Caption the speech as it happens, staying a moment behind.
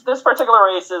This particular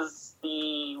race is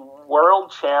the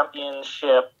World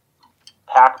Championship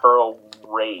Packborough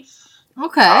race.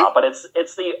 Okay. But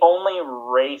it's the only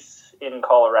race in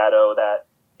Colorado that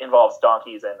involves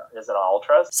donkeys and is an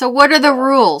ultra. So what are the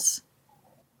rules?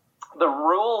 The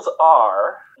rules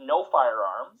are no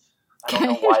firearms. I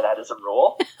don't know why that is a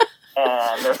rule.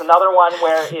 And there's another one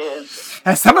where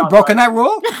Has someone broken that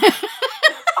rule?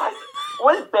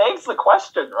 Well, it begs the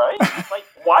question, right? Like,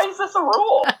 why is this a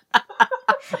rule?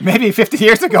 Maybe 50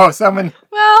 years ago, someone...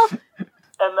 Well...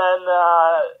 And then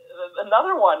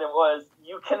another one was,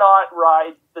 you cannot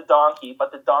ride the donkey,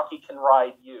 but the donkey can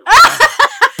ride you.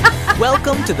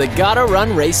 Welcome to the Gotta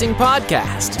Run Racing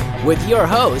Podcast. With your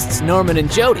hosts, Norman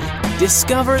and Jody.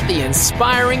 Discover the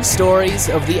inspiring stories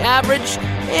of the average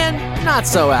and not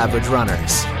so average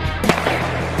runners.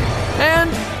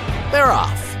 And they're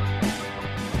off.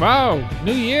 Wow,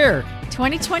 new year.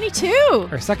 2022.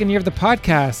 Our second year of the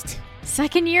podcast.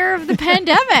 Second year of the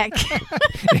pandemic.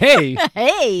 Hey.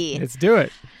 Hey. Let's do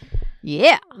it.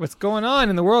 Yeah. What's going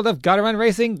on in the world of Gotta Run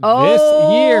Racing this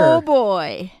year? Oh,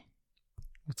 boy.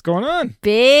 What's going on?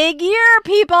 Big year,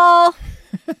 people.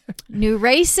 New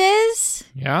races.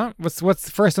 Yeah. What's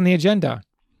first on the agenda?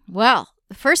 Well,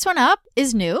 the first one up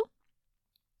is new.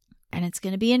 And it's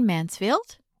going to be in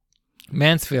Mansfield,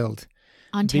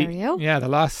 Ontario.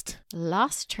 The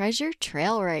Lost Treasure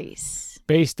Trail Race.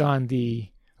 Based on the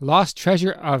Lost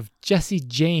Treasure of Jesse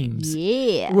James.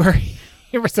 Yeah.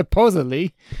 Where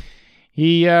supposedly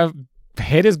he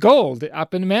hit his gold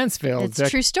up in Mansfield. It's a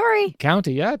true story.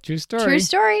 County, yeah, true story. True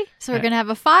story. So we're going to have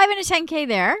a 5 and a 10K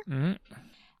there. Mm-hmm.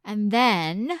 And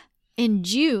then in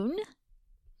June,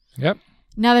 yep,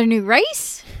 another new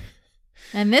race.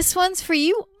 And this one's for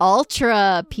you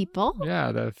ultra people.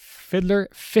 Yeah, the Fiddler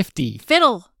 50.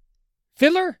 Fiddler?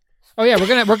 Oh yeah,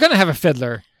 we're gonna have a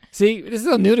fiddler. See, this is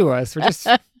all new to us.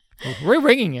 We're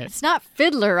winging it. It's not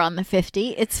fiddler on the 50.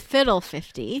 It's fiddle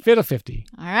 50. Fiddle 50.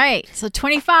 All right. So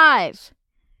 25.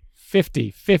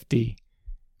 50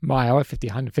 mile, 50,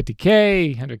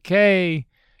 150K, 100K,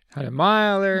 100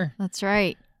 miler. That's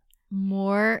right.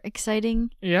 More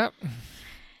exciting. Yep.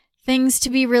 Things to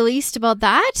be released about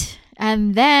that.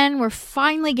 And then we're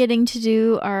finally getting to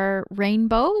do our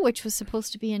rainbow, which was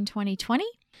supposed to be in 2020.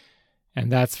 And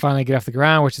that's finally get off the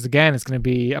ground, which is, again, it's going to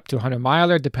be up to 100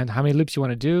 miler. Depends how many loops you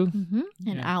want to do. Mm-hmm.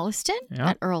 In Alliston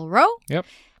Yeah. at Earl Row. Yep.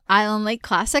 Island Lake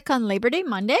Classic on Labor Day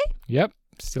Monday. Yep.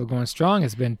 Still going strong.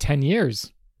 It's been 10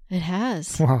 years. It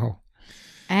has. Wow.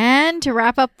 And to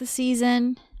wrap up the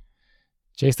season,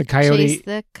 Chase the Coyote. Chase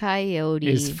the Coyote.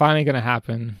 Is finally going to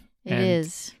happen. It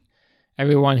is.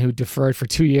 Everyone who deferred for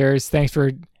 2 years, thanks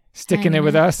for sticking it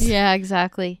with us. Yeah,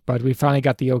 exactly. But we finally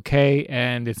got the okay,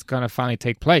 and it's going to finally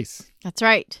take place. That's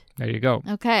right. There you go.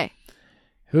 Okay.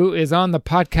 Who is on the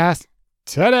podcast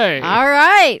today? All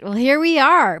right. Well, here we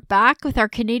are, back with our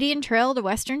Canadian Trail to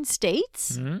Western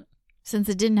States. Mm-hmm. Since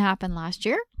it didn't happen last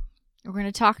year. We're going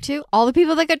to talk to all the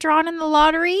people that got drawn in the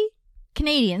lottery,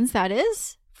 Canadians, that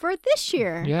is, for this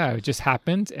year. Yeah, it just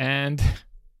happened, and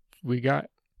we got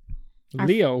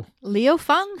Leo. Leo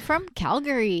Fung from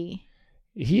Calgary.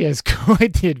 He has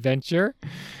quite the adventure,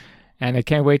 and I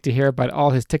can't wait to hear about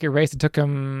all his ticket race. It took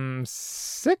him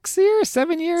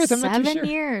 7 years? I'm not too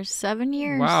sure. 7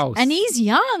 years. Wow. And he's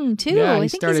young, too. Yeah, I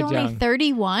think he's only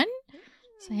 31.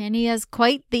 And he has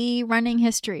quite the running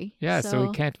history. Yeah, so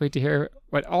we can't wait to hear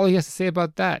what all he has to say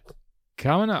about that.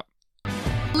 Coming up.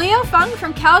 Leo Fung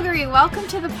from Calgary, welcome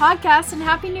to the podcast and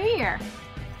Happy New Year.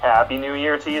 Happy New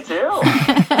Year to you too.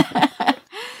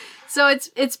 So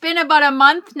it's been about a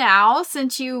month now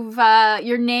since you've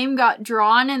your name got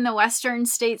drawn in the Western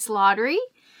States Lottery.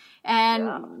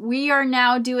 And we are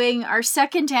now doing our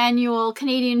second annual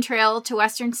Canadian Trail to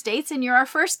Western States, and you're our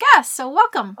first guest, so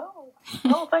welcome.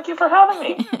 Oh, thank you for having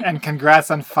me. And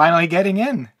congrats on finally getting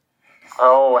in.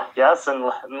 Oh, yes,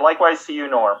 and likewise to you,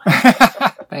 Norm.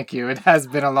 Thank you. It has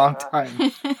been a long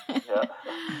time. Yeah.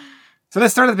 So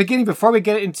let's start at the beginning. Before we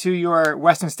get into your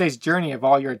Western States journey of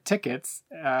all your tickets,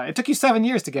 it took you 7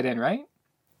 years to get in, right?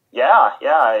 Yeah.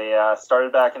 I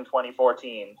started back in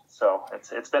 2014, so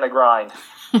it's been a grind.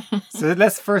 So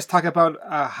let's first talk about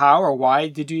how or why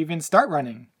did you even start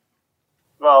running?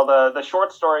 Well, the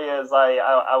short story is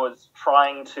I was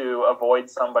trying to avoid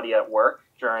somebody at work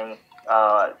during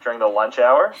the lunch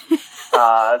hour.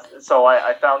 So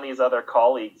I found these other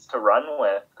colleagues to run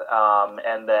with,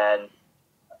 and then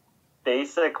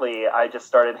basically I just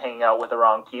started hanging out with the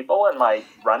wrong people, and my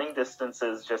running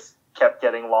distances just kept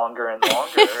getting longer and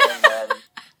longer, and then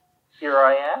here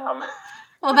I am.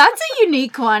 Well, that's a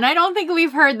unique one. I don't think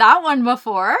we've heard that one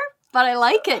before, but I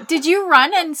like it. Did you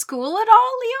run in school at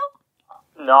all,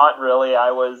 Leo? Not really.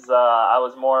 I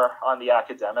was more on the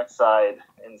academic side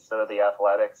instead of the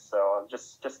athletics, so I'm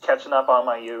just catching up on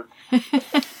my youth.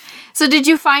 So did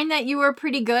you find that you were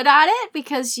pretty good at it,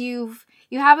 because you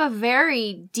have a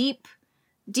very deep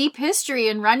history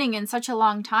in running in such a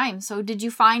long time? So did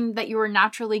you find that you were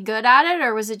naturally good at it,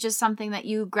 or was it just something that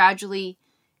you gradually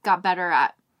got better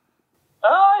at?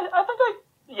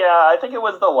 I think it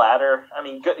was the latter. I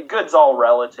mean, good's all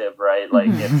relative, right? Like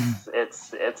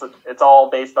it's all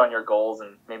based on your goals,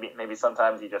 and maybe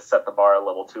sometimes you just set the bar a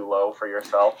little too low for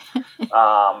yourself.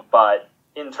 But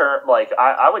in turn, like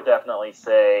I would definitely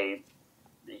say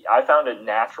I found it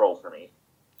natural for me.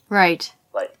 Right.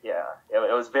 Like, yeah,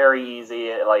 it was very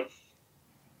easy. Like,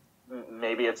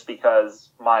 maybe it's because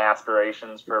my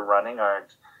aspirations for running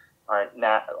aren't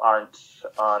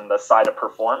on the side of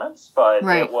performance, but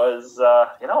right. It was,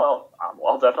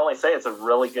 I'll definitely say it's a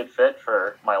really good fit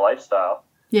for my lifestyle.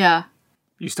 Yeah.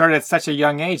 You started at such a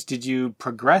young age. Did you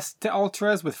progress to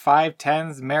ultras with 5,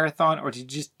 10s, marathon, or did you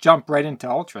just jump right into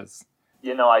ultras?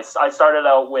 I started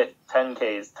out with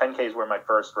 10Ks. 10Ks were my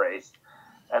first race.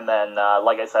 And then,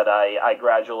 like I said, I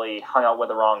gradually hung out with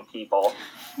the wrong people.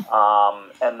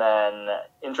 And then,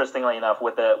 interestingly enough,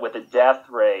 with the death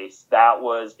race, that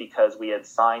was because we had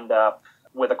signed up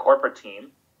with a corporate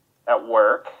team at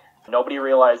work. Nobody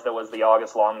realized it was the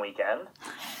August long weekend.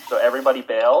 So everybody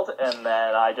bailed. And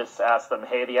then I just asked them,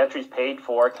 hey, the entry's paid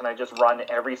for. Can I just run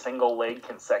every single leg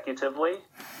consecutively?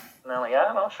 And they're like,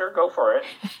 yeah, no, sure, go for it.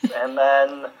 And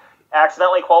then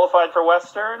accidentally qualified for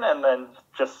Western, and then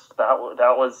just that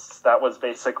was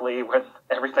basically when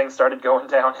everything started going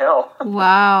downhill.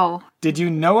 Wow. Did you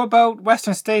know about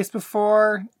Western States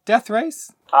before death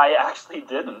race? I actually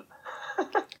didn't.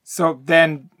 So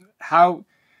then how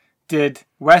did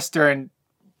Western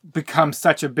become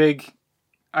such a big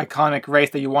iconic race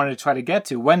that you wanted to try to get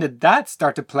to? When did that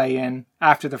start to play in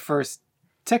after the first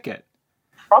ticket?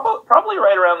 Probably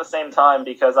right around the same time,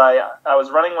 because I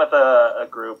was running with a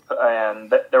group,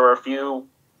 and there were a few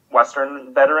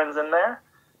Western veterans in there,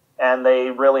 and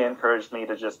they really encouraged me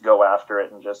to just go after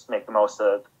it and just make the most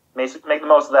of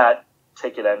that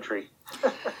ticket entry.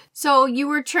 So you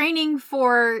were training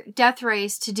for death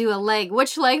race to do a leg.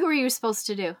 Which leg were you supposed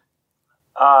to do?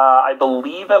 I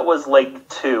believe it was leg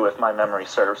 2, if my memory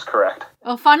serves correct.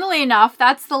 Well, funnily enough,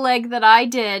 that's the leg that I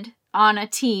did on a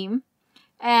team.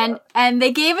 And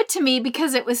they gave it to me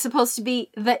because it was supposed to be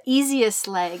the easiest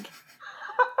leg.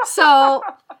 So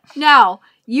now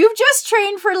you've just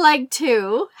trained for leg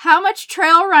 2. How much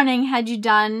trail running had you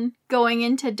done going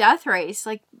into death race?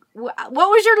 Like, what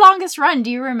was your longest run? Do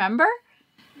you remember?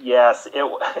 Yes,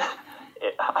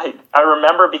 I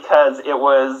remember, because it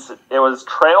was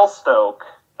Trail Stoke.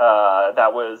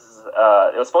 It was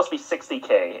supposed to be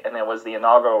 60K, and it was the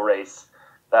inaugural race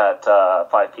that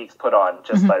Five Peaks put on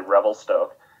just by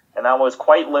Revelstoke. And that was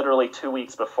quite literally 2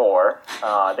 weeks before.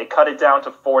 They cut it down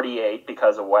to 48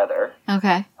 because of weather.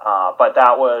 Okay. But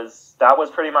that was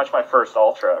pretty much my first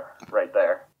ultra right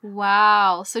there.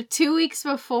 Wow. So 2 weeks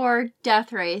before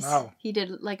death race, wow. He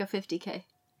did like a 50K.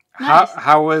 Nice.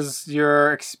 How was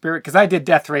your experience? Because I did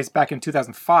death race back in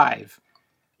 2005.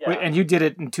 Yeah. And you did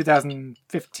it in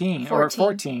 2015 or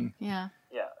 14. Yeah.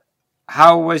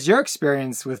 How was your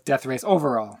experience with death race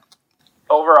overall?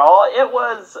 Overall, it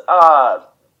was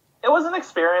an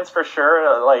experience for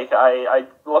sure. Like I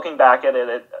looking back at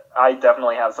it, I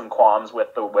definitely have some qualms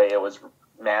with the way it was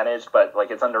managed, but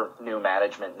like it's under new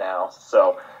management now.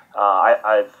 So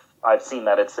I've seen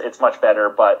that it's much better.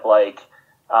 But like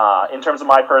in terms of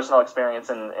my personal experience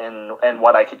and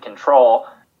what I could control,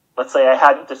 let's say I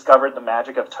hadn't discovered the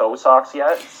magic of toe socks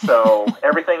yet. So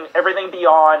everything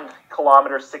beyond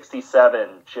kilometer 67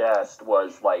 just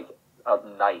was like a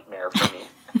nightmare for me.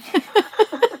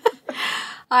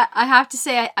 I have to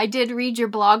say, I did read your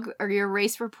blog or your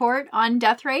race report on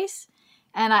death race.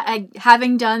 And I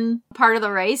having done part of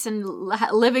the race and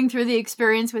living through the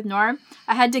experience with Norm,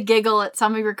 I had to giggle at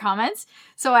some of your comments.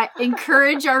 So I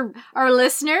encourage our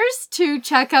listeners to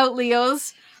check out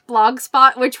Leo's blog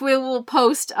spot, which we will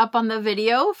post up on the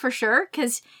video for sure,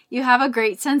 because you have a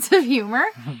great sense of humor.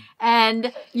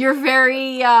 And you're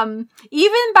very,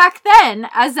 even back then,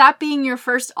 as that being your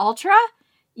first ultra,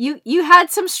 you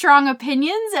had some strong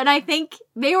opinions, and I think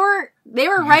they were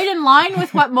right in line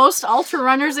with what most ultra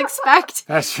runners expect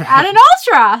That's right. at an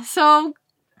ultra. So,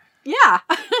 yeah.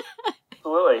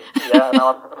 Absolutely. Yeah,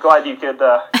 no, I'm glad you could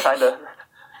kind of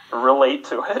relate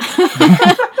to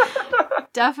it.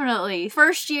 Definitely.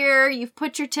 First year, you've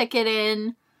put your ticket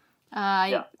in.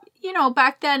 You know,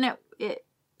 back then,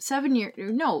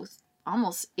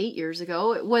 almost 8 years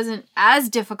ago, it wasn't as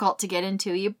difficult to get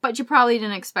into, but you probably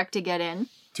didn't expect to get in.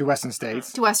 To Western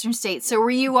States. To Western States. So were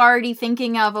you already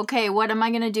thinking of, okay, what am I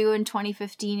going to do in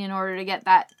 2015 in order to get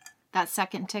that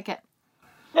second ticket?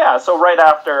 Yeah, so right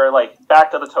after, like,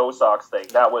 back to the toe socks thing,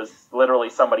 that was literally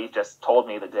somebody just told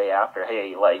me the day after,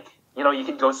 hey, like, you know, you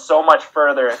could go so much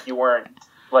further if you weren't,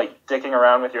 like, dicking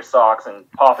around with your socks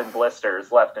and popping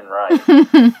blisters left and right.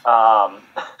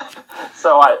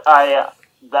 So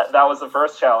that was the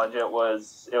first challenge. It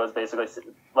was basically,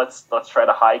 let's try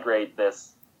to high grade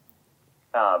this.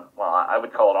 Well, I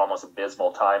would call it almost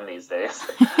abysmal time these days.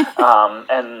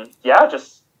 And yeah,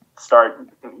 just start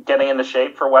getting into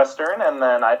shape for Western, and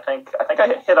then I think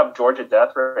I hit up Georgia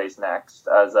Death Race next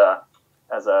as a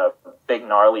big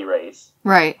gnarly race.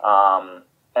 Right.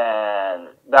 And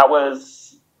that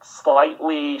was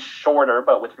slightly shorter,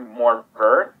 but with more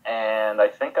vert, and I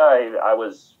think I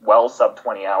was well sub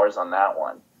 20 hours on that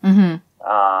one.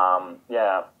 Mm-hmm.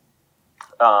 Yeah.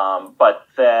 But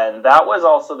then that was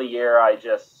also the year I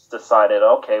just decided,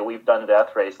 okay, we've done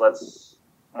Death Race.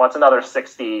 What's another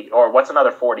 60 or what's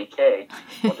another 40K?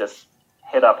 We'll just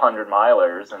hit up 100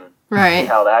 milers and see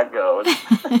how that goes.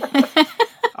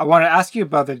 I want to ask you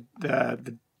about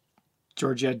the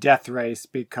Georgia Death Race,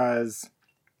 because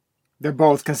they're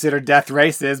both considered death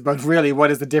races, but really,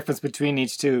 what is the difference between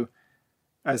each two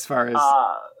as far as...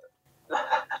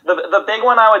 The big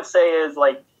one I would say is,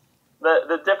 like,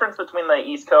 the difference between the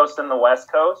East Coast and the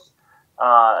West Coast.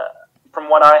 From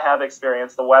what I have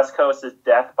experienced, the West Coast is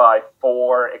death by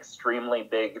 4 extremely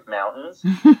big mountains.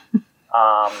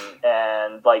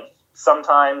 And, like,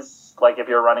 sometimes, like, if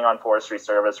you're running on Forestry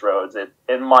Service roads,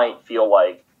 it might feel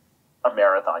like a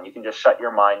marathon. You can just shut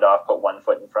your mind off, put one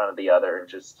foot in front of the other, and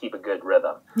just keep a good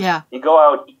rhythm. Yeah. You go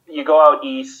out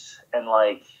east, and,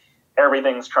 like,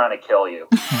 everything's trying to kill you.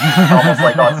 Almost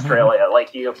like Australia.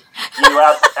 Like, you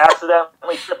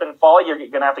accidentally trip and fall, you're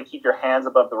going to have to keep your hands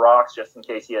above the rocks just in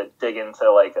case you dig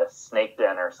into, like, a snake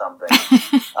den or something.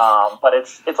 But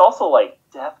it's also, like,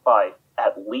 death by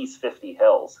at least 50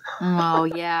 hills. Oh,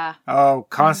 yeah. Oh,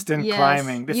 constant Yes,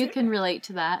 climbing. You can relate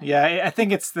to that. Yeah, I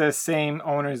think it's the same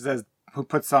owners as who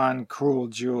puts on Cruel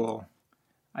Jewel.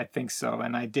 I think so.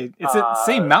 And it's the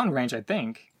same mountain range, I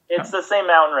think. It's the same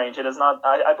mountain range. It is not.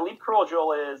 I believe Cruel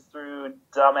Jewel is through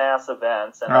Dumbass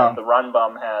Events, and then the Run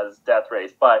Bum has Death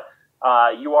Race. But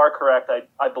you are correct.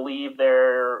 I believe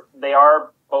they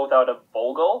are both out of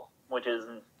Vogel, which is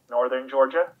northern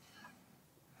Georgia.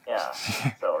 Yeah,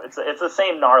 so it's the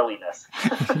same gnarliness.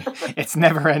 It's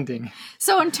never ending.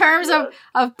 So in terms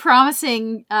of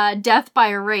promising death by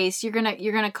a race, you're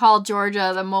gonna call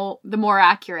Georgia the more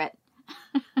accurate.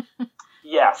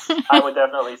 Yes, I would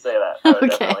definitely say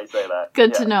that.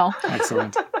 Good to know.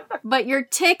 Excellent. But your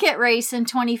ticket race in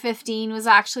 2015 was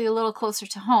actually a little closer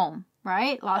to home,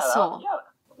 right? Lost Soul.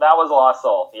 That was Lost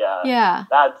Soul. Yeah. Yeah.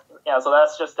 So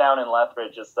that's just down in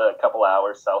Lethbridge, just a couple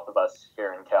hours south of us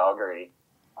here in Calgary.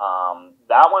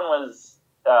 That one was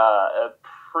a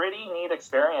pretty neat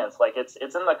experience. Like, it's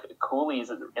in the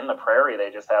coulees in the prairie.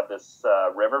 They just have this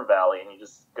river valley, and you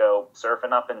just go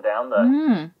surfing up and down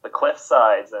the cliff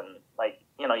sides, and, like,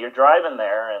 you know, you're driving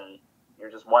there and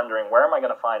you're just wondering, where am I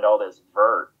going to find all this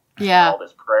vert, all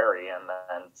this prairie, and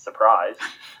then surprise.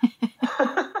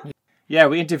 Yeah,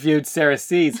 we interviewed Sarah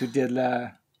Seeds, who did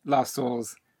Lost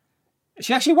Souls.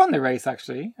 She actually won the race,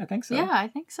 actually. I think so. Yeah, I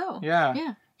think so.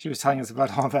 Yeah. She was telling us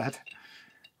about all that.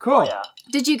 Cool. Oh, yeah.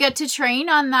 Did you get to train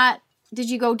on that? Did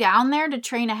you go down there to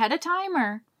train ahead of time,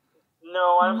 or?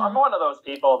 No, I'm one of those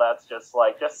people that's just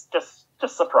like, just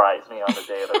surprise me on the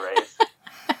day of the race.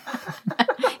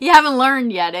 You haven't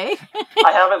learned yet, eh?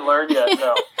 I haven't learned yet.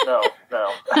 No.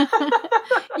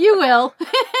 You will.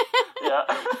 Yeah.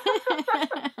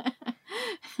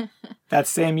 That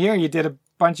same year, you did a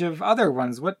bunch of other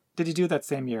ones. What did you do that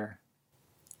same year?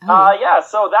 Yeah,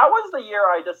 so that was the year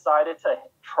I decided to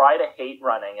try to hate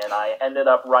running, and I ended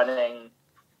up running,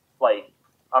 like,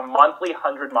 a monthly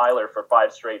 100-miler for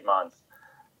 5 straight months.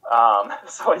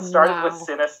 So I started with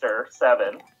Sinister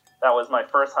 7. That was my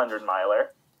first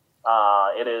 100-miler.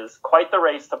 It is quite the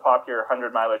race to pop your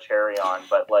 100-miler cherry on,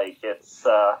 but, like, it's...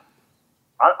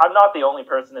 I'm not the only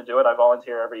person to do it. I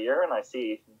volunteer every year, and I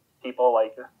see people,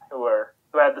 like, who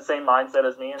had the same mindset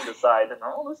as me and decide,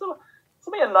 oh, this will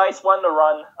be a nice one to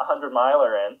run a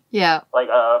 100-miler in. Yeah. Like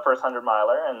first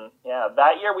 100-miler. And yeah,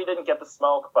 that year we didn't get the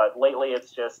smoke, but lately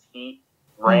it's just heat,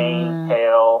 rain,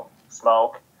 hail,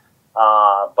 smoke.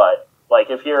 But like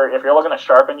if you're looking to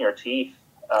sharpen your teeth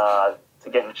to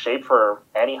get in shape for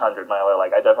any 100-miler,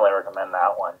 like, I definitely recommend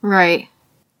that one. Right.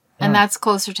 And that's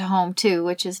closer to home too,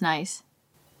 which is nice.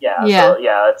 Yeah. So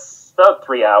yeah, it's about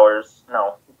 3 hours.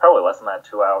 No, probably less than that.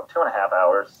 2.5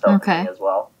 hours. Okay. As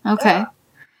well. Okay. Yeah.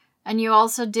 And you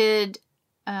also did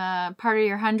Part of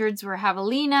your hundreds were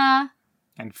Javelina.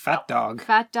 And Fat Dog.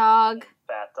 Fat Dog.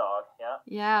 Fat Dog, yeah.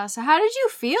 Yeah. So how did you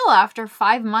feel after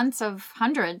 5 months of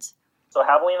hundreds? So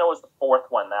Javelina was the fourth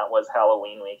one. That was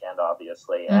Halloween weekend,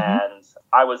 obviously. Mm-hmm. And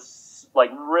I was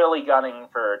like really gunning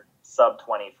for sub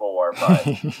 24, but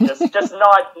just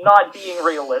not being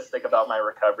realistic about my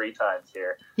recovery times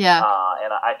here. Yeah.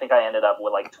 And I think I ended up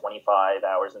with like 25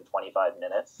 hours and 25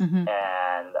 minutes. Mm-hmm.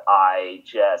 And I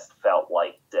just felt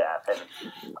like death.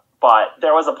 But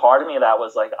there was a part of me that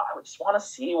was like, I just want to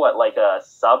see what like a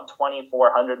sub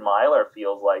 2400 miler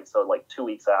feels like. So like 2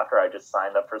 weeks after, I just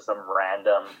signed up for some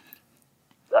random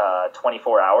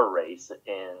 24-hour race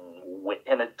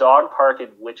in a dog park in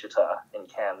Wichita in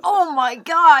Kansas. Oh my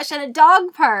gosh, at a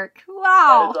dog park.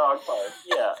 Wow. At a dog park,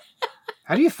 yeah.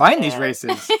 How do you find these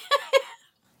races?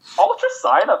 Ultra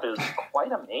sign up is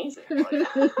quite amazing.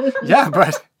 Like, Yeah,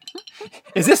 but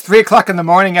is this 3 o'clock in the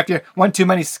morning after one too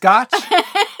many scotch?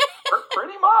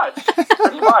 pretty much.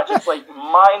 Pretty much. It's like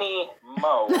Miney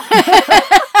Mo.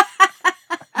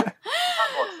 That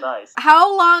looks nice.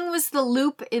 How long was the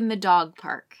loop in the dog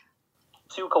park?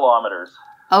 2 kilometers.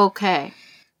 Okay.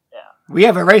 We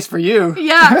have a race for you.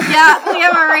 Yeah, we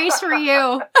have a race for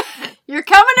you. You're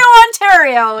coming to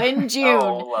Ontario in June.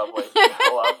 Oh, lovely.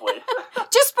 Lovely.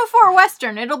 Just before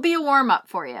Western. It'll be a warm-up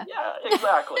for you. Yeah,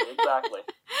 exactly.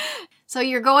 So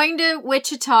you're going to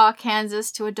Wichita,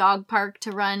 Kansas, to a dog park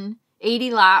to run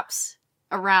 80 laps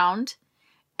around.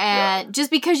 And just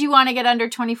because you want to get under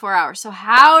 24 hours. So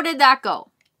how did that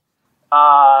go?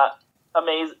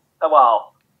 Amazing.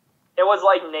 Well, it was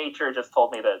like nature just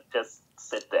told me to just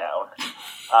sit down.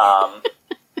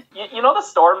 You know the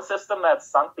storm system that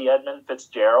sunk the Edmund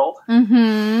Fitzgerald?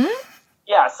 Mm-hmm.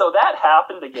 Yeah, so that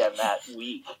happened again that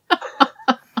week.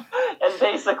 And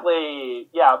basically,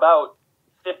 about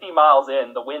 50 miles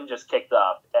in, the wind just kicked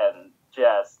up and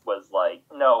just was like,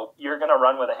 no, you're going to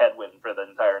run with a headwind for the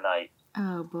entire night.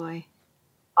 Oh, boy.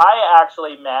 I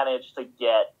actually managed to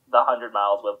get the 100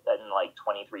 miles within like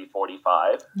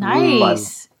 23:45.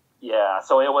 Nice. Yeah,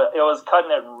 so it was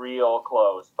cutting it real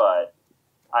close, but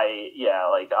I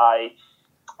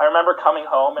remember coming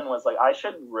home and was like, I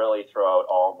should really throw out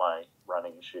all my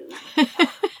running shoes.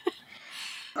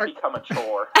 Become a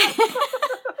chore.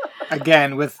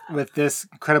 Again, with this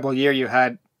incredible year you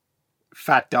had,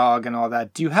 Fat Dog and all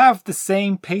that, do you have the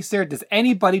same pacer? Does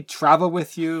anybody travel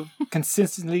with you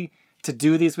consistently to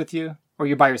do these with you? Or are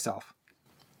you by yourself?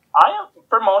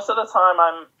 For most of the time,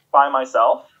 I'm by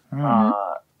myself. Mm-hmm.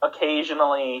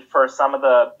 Occasionally, for some of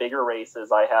the bigger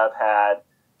races, I have had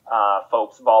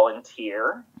folks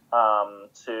volunteer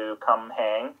to come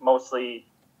hang. Mostly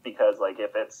because, like,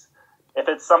 if it's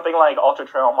something like Ultra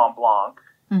Trail Mont Blanc,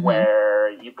 Mm-hmm. where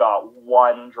you've got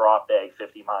one drop bag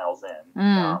 50 miles in,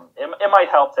 it might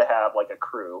help to have like a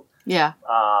crew. Yeah.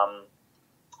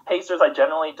 Pacers, I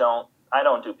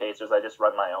don't do pacers. I just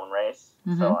run my own race,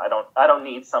 so I don't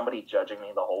need somebody judging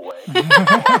me the whole way.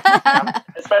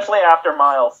 Especially after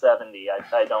mile 70,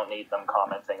 I don't need them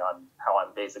commenting on how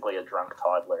I'm basically a drunk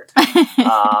toddler.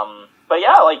 But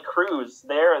yeah, like crews,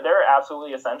 they're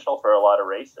absolutely essential for a lot of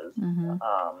races. Mm-hmm.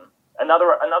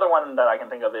 Another one that I can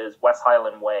think of is West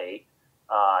Highland Way.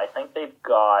 I think they've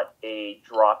got a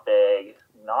drop bag,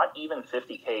 not even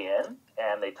 50K in,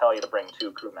 and they tell you to bring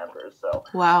 2 crew members. So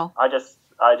Wow. I just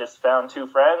found 2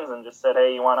 friends and just said,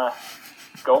 hey, you want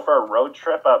to go for a road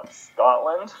trip up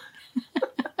Scotland?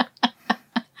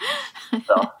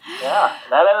 So, yeah,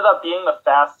 that ended up being the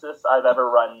fastest I've ever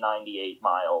run 98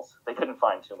 miles. They couldn't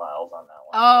find 2 miles on that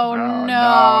one. Oh,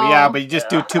 no. Yeah, but you just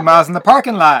do 2 miles in the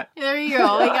parking lot. There you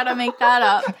go. We gotta make that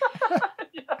up.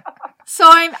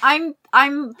 So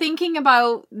I'm thinking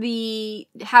about the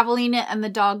Javelina and the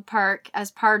dog park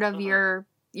as part of your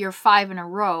 5 in a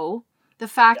row. The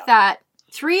fact that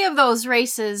 3 of those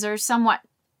races are somewhat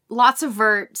lots of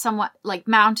vert, somewhat like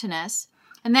mountainous,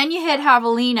 and then you hit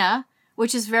Javelina,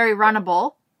 which is very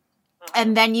runnable,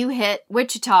 and then you hit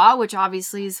Wichita, which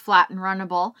obviously is flat and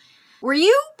runnable. Were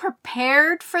you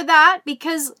prepared for that?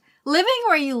 Because living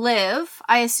where you live,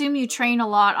 I assume you train a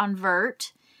lot on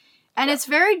vert. And it's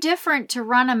very different to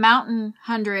run a mountain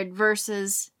 100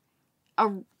 versus a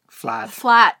flat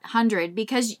 100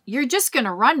 because you're just going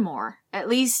to run more. At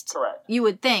least Correct. You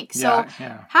would think. So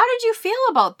how did you feel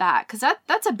about that? Because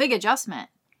that's a big adjustment.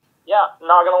 Yeah,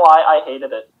 not going to lie, I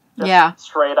hated it. Just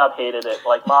straight up hated it.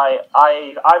 Like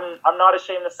I'm not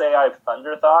ashamed to say I have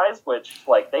thunder thighs, which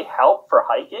like they help for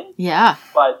hiking. Yeah.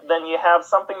 But then you have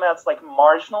something that's like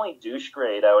marginally douche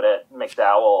grade out at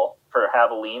McDowell for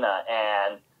Javelina,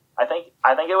 and I think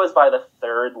it was by the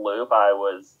 3rd loop I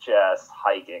was just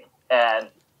hiking, and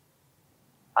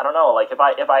I don't know, like if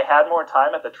I had more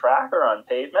time at the track or on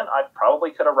pavement, I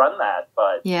probably could have run that,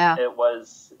 but Yeah. it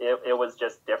was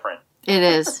just different. It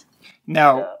is.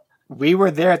 Now, Yeah. we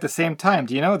were there at the same time.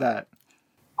 Do you know that?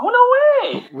 Oh,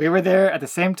 no way! We were there at the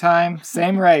same time,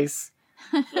 same race.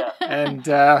 Yeah. And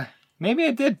maybe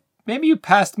I did. Maybe you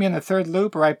passed me in the third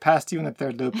loop, or I passed you in the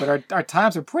third loop, but our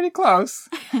times are pretty close.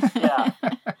 Yeah.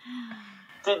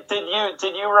 Did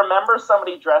you remember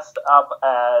somebody dressed up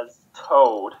as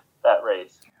Toad that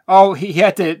race? Oh, he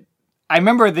had to. I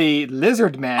remember the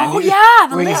lizard man. Oh, yeah,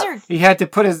 the Well, lizard. He had to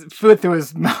put his foot through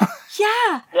his mouth.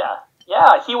 Yeah.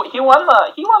 Yeah. He won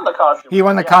the costume. He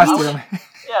won the Yeah, costume.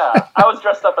 I was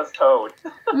dressed up as Toad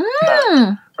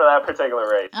Mm. for that particular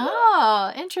race. Yeah.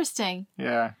 Oh, interesting.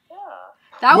 Yeah. Yeah.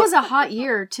 That was a hot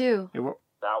year, too. It wa-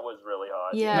 That was really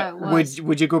hot. Yeah, it was.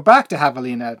 Would you go back to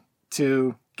Javelina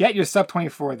to get your sub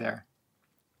 24 there?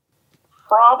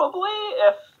 Probably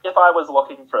if I was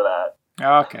looking for that.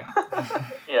 Okay.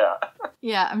 Yeah.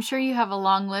 Yeah, I'm sure you have a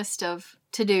long list of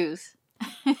to-dos.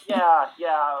 Yeah.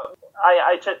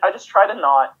 I just try to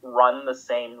not run the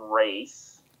same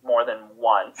race more than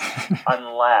once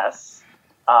unless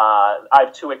I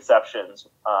have two exceptions.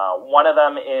 One of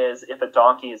them is if a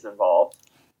donkey is involved,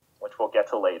 which we'll get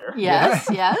to later. Yes,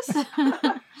 yes.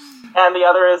 And the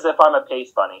other is if I'm a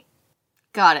pace bunny.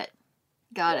 Got it.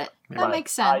 That Right.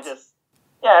 makes I sense. just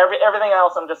everything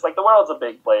else I'm just like, the world's a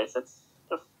big place. It's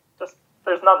just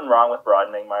there's nothing wrong with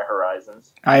broadening my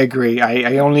horizons. I agree.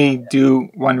 I only do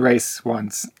one race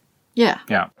once. Yeah.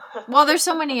 Yeah. Well, there's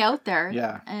so many out there.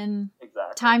 Yeah. And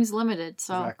Exactly. time's limited,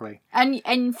 so. Exactly.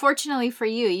 And fortunately for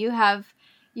you, you have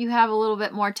a little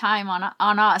bit more time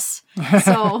on us.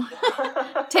 So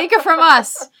take it from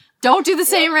us. Don't do the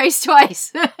same race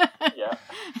twice. Yeah.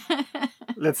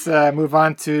 Let's move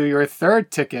on to your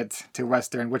third ticket to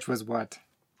Western, which was what?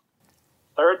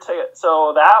 Third ticket.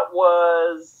 So that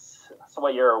was. So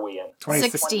what year are we in?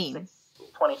 16.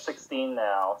 2016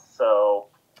 now. So.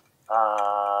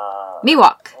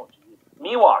 Miwok. Oh, geez.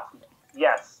 Miwok.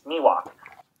 Yes, Miwok.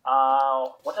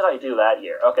 What did I do that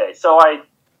year? Okay, so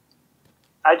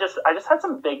I just had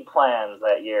some big plans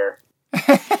that year.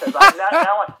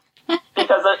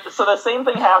 So the same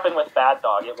thing happened with Bad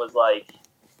Dog. It was like,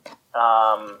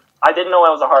 I didn't know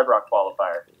it was a Hard Rock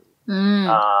qualifier.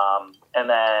 And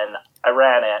then I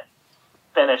ran it,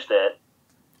 finished it,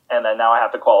 and then now I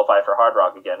have to qualify for Hard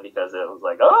Rock again because it was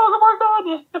like, oh my god,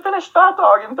 you finished Bad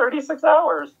Dog in 36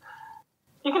 hours.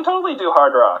 You can totally do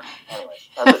Hard Rock.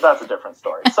 Anyways, that's a different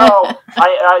story. So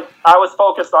I was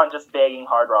focused on just bagging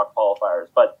Hard Rock qualifiers,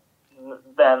 but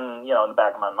then, in the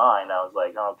back of my mind, I was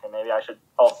like, oh, okay, maybe I should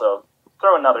also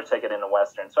throw another ticket into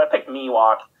Western. So I picked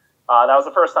Miwok. That was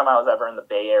the first time I was ever in the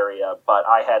Bay Area, but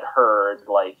I had heard,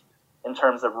 like, in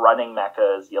terms of running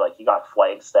meccas, you got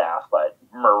Flagstaff, but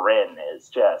Marin is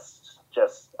just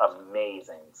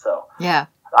amazing. So Yeah.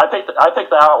 I picked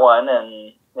that one,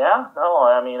 and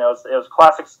it was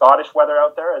classic Scottish weather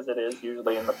out there, as it is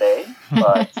usually in the Bay.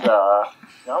 But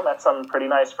met some pretty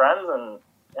nice friends, and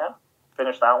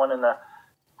finished that one in a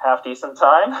half decent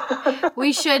time.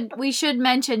 We should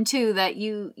mention too that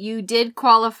you did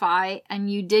qualify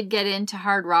and you did get into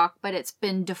Hard Rock, but it's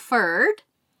been deferred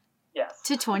Yes.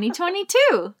 to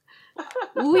 2022.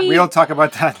 We'll talk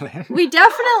about that later. We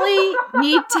definitely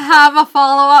need to have a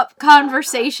follow-up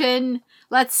conversation.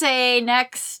 Let's say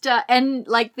next the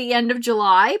end of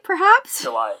July, perhaps.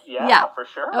 July. Yeah. For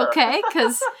sure. Okay,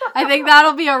 because I think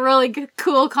that'll be a really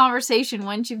cool conversation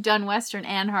once you've done Western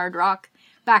and Hard Rock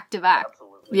back to back.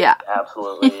 Absolutely. Yeah.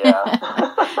 Absolutely.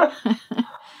 Yeah.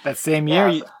 That same year,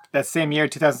 Yeah.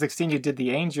 2016, you did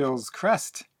the Angels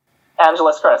Crest.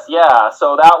 Angeles Crest. Yeah.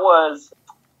 So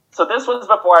this was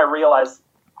before I realized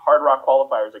Hard Rock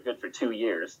qualifiers are good for 2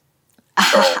 years.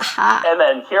 So, and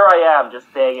then here I am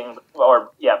just begging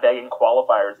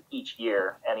qualifiers each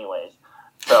year anyways.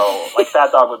 So like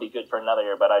Bad Dog would be good for another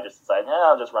year, but I just decided,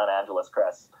 I'll just run Angeles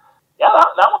Crest. Yeah,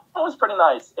 that one was pretty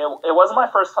nice. It wasn't my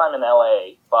first time in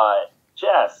LA, but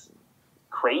just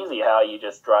crazy how you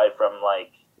just drive from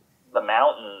like the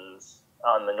mountains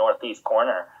on the northeast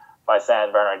corner by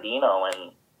San Bernardino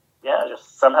and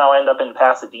just somehow end up in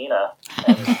Pasadena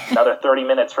and another 30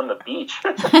 minutes from the beach.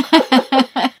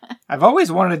 I've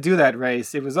always wanted to do that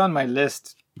race. It was on my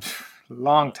list a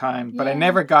long time, but I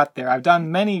never got there. I've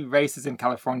done many races in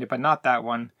California, but not that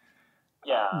one.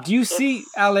 Yeah. Do you see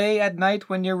LA at night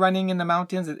when you're running in the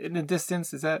mountains in the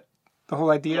distance? Is that the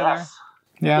whole idea Yes.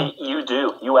 there? Yeah. You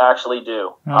do. You actually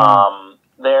do. Oh.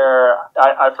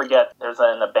 I forget, there's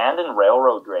an abandoned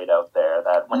railroad grade out there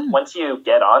that once you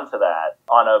get onto that,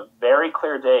 on a very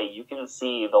clear day, you can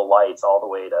see the lights all the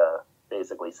way to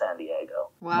basically San Diego.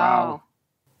 Wow. Wow.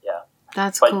 Yeah.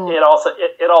 That's But cool. it also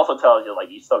tells you, like,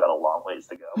 you still got a long ways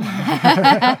to go.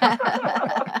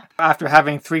 After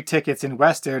having 3 tickets in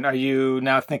Western, are you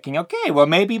now thinking, okay, well,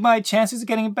 maybe my chances are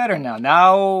getting better now.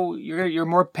 Now you're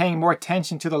more paying more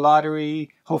attention to the lottery.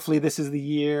 Hopefully this is the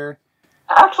year.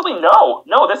 Actually, no.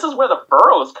 This is where the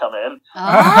burrows come in.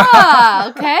 Ah,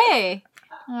 okay.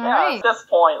 All right. At this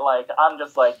point, like, I'm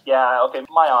just like, yeah, okay,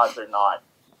 my odds are not,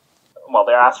 well,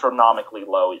 they're astronomically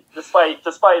low,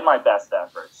 despite my best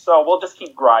efforts. So we'll just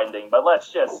keep grinding, but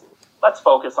let's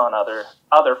focus on other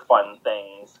fun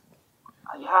things.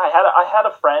 Yeah, I had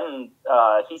a friend.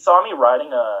 He saw me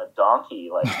riding a donkey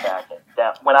like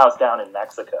when I was down in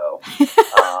Mexico.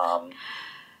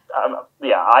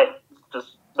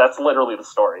 That's literally the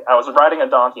story. I was riding a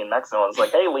donkey in Mexico. And I was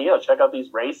like, "Hey, Leo, check out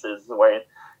these races where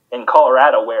in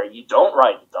Colorado where you don't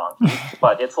ride the donkey,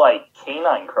 but it's like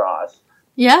canine cross."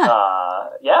 Yeah.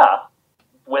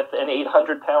 With an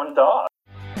 800-pound dog.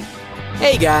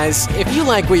 Hey guys, if you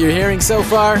like what you're hearing so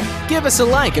far, give us a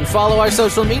like and follow our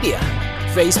social media.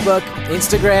 Facebook,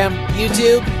 Instagram,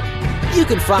 YouTube. You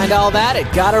can find all that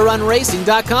at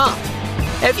GottaRunRacing.com.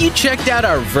 Have you checked out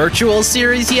our virtual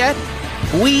series yet?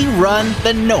 We Run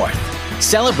the North,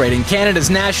 celebrating Canada's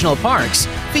national parks,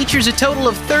 features a total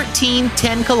of 13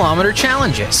 10-kilometer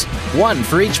challenges, one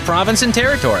for each province and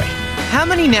territory. How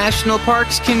many national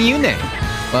parks can you name?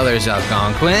 Well, there's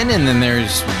Algonquin, and then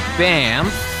there's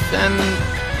Banff, and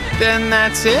then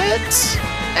that's it?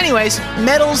 Anyways,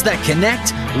 medals that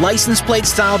connect, license plate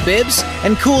style bibs,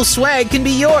 and cool swag can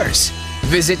be yours.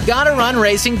 Visit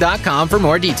GottaRunRacing.com for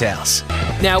more details.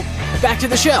 Now, back to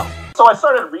the show. So I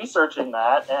started researching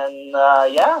that, and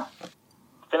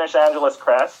finished Angeles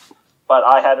Crest, but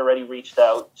I had already reached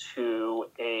out to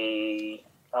a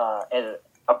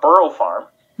burro farm.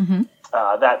 Mm-hmm.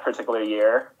 That particular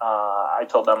year. I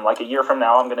told them, like, a year from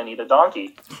now I'm going to need a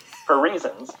donkey for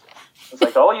reasons. It's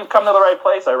like, oh, you've come to the right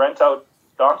place. I rent out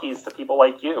donkeys to people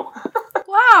like you.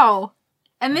 Wow.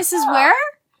 And this is where?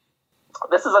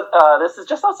 This is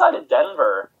just outside of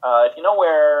Denver. If you know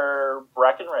where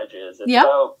Breckenridge is, it's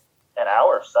about an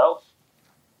hour south.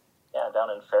 Yeah, down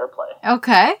in Fairplay.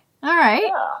 Okay. All right.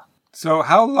 Yeah. So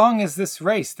how long is this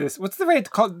race? What's the race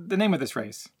called? The name of this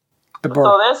race?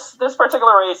 So this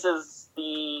particular race is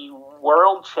the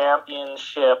World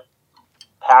Championship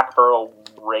Pack Burro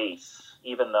race,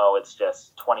 even though it's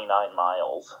just 29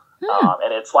 miles.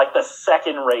 And it's like the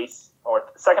second or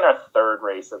third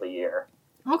race of the year.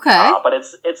 Okay. But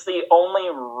it's the only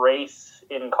race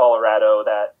in Colorado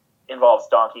that involves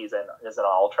donkeys and is an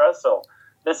ultra. So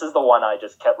this is the one I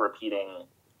just kept repeating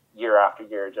year after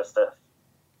year just to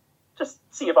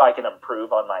see if I can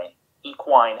improve on my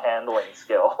equine handling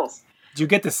skills. Do you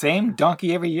get the same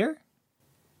donkey every year?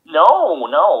 No.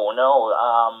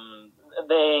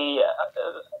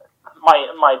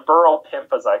 My burro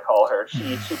pimp, as I call her,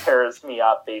 she pairs me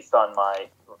up based on my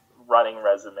running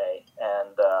resume,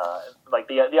 and like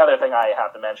the other thing I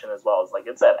have to mention as well is, like,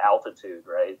 it's at altitude,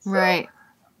 right? So, right.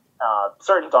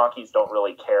 Certain donkeys don't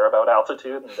really care about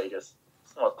altitude, and they just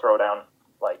throw down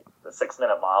like the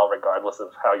 6-minute mile regardless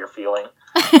of how you're feeling.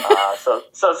 So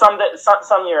some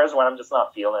years when I'm just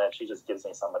not feeling it, she just gives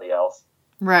me somebody else.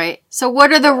 Right. So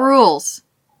what are the rules?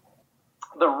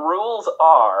 The rules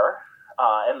are,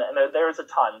 and there's a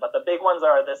ton, but the big ones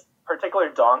are this particular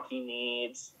donkey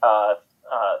needs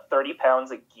 30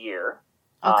 pounds of gear.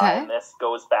 Okay. And this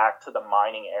goes back to the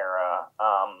mining era.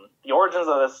 The origins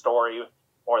of this story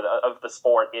of the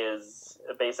sport is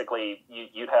basically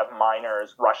you'd have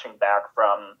miners rushing back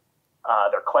from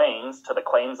their claims to the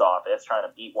claims office trying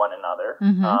to beat one another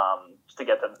to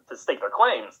get them to stake their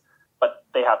claims, but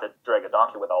they have to drag a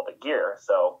donkey with all the gear.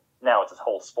 So now it's a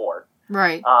whole sport.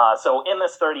 Right. So in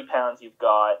this 30 pounds, you've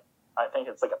got, I think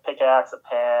it's like a pickaxe, a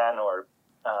pan, or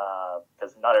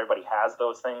because not everybody has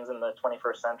those things in the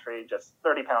 21st century. Just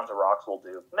 30 pounds of rocks will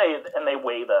do. They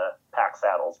weigh the pack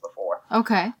saddles before.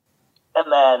 Okay. And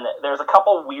then there's a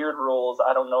couple weird rules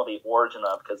I don't know the origin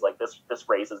of, because like this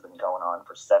race has been going on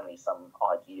for 70 some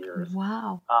odd years.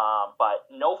 Wow. But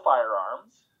no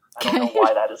firearms. I don't know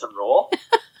why that is a rule.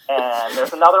 And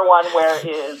there's another one where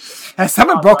has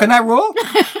someone broken that rule?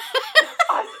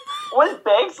 What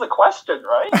begs the question,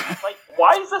 right? Like,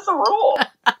 why is this a rule?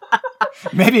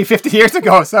 Maybe 50 years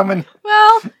ago, someone.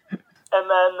 Well. And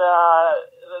then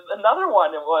another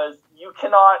one was you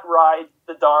cannot ride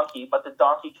the donkey, but the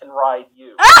donkey can ride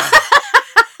you.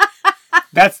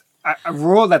 That's a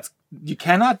rule you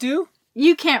cannot do?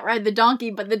 You can't ride the donkey,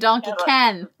 but the donkey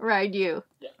can ride you.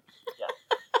 Yeah.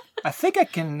 I think I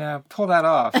can pull that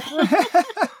off. The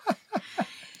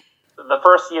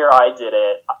first year I did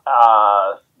it,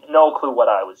 no clue what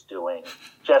I was doing.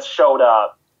 Just showed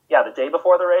up the day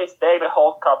before the race, they had a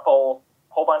whole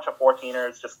bunch of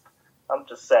 14ers just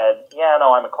said, yeah,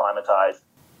 no, I'm acclimatized.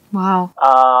 Wow.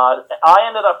 I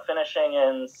ended up finishing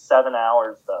in 7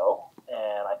 hours, though,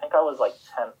 and I think I was like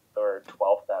 10th or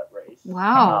 12th that race.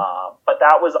 Wow. But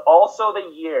that was also the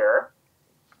year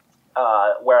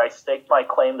where I staked my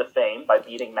claim to fame by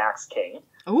beating Max King.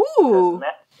 Ooh.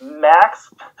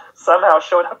 Max somehow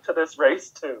showed up to this race,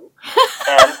 too,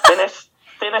 and finished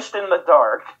in the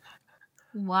dark.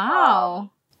 Wow.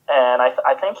 And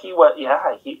I think he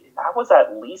that was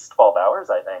at least 12 hours,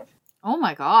 I think. Oh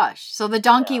my gosh. So the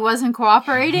donkey wasn't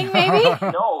cooperating, maybe?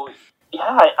 No.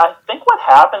 Yeah, I think what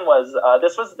happened was,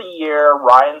 this was the year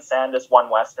Ryan Sandus won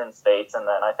Western States, and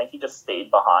then I think he just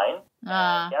stayed behind.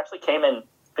 He actually came in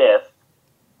 5th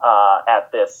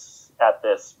at this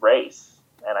race,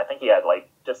 and I think he had like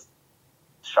just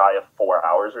shy of 4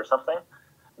 hours or something.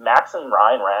 Max and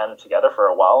Ryan ran together for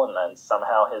a while, and then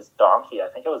somehow his donkey, I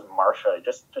think it was Marsha,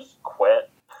 just quit.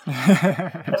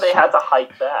 And they had to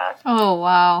hike back. Oh,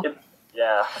 wow.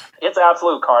 It's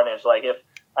absolute carnage. Like, if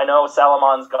I know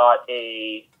Salamon's got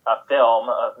a film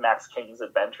of Max King's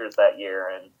adventures that year,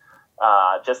 and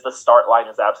just the start line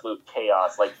is absolute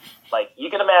chaos. Like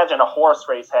you can imagine a horse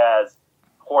race has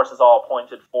horses all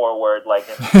pointed forward, like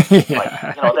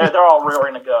they're all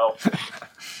rearing to go.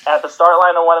 At the start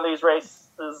line of one of these races,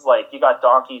 like, you got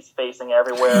donkeys facing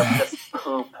everywhere, just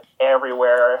poop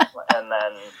everywhere, and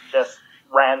then just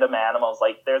random animals.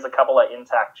 Like, there's a couple of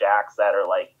intact jacks that are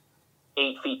like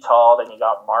 8 feet tall. Then you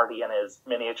got Marty and his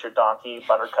miniature donkey,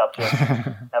 Buttercup, just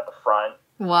at the front.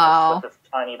 Wow. With this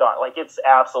tiny donkey. Like, it's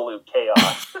absolute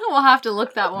chaos. We'll have to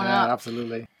look that one up.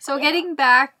 Absolutely. So getting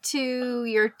back to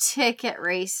your ticket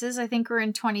races, I think we're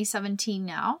in 2017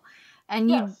 now.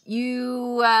 And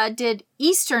you did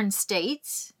Eastern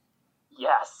States.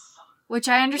 Yes. Which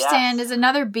I understand is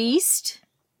another beast.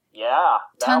 Yeah.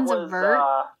 Tons of vert.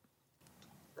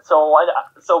 So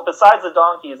besides the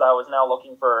donkeys, I was now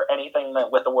looking for anything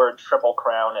with the word Triple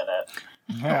Crown in it.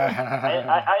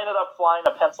 I ended up flying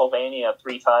to Pennsylvania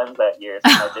 3 times that year.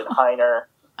 So I did Heiner,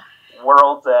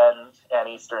 World's End, and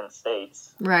Eastern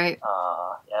States. Right.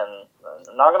 And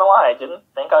I'm not going to lie, I didn't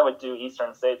think I would do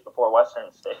Eastern States before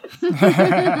Western States.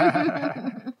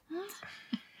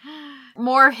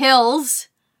 More hills.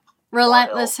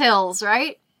 Relentless hills,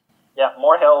 right? Yeah,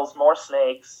 more hills, more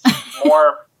snakes,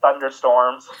 more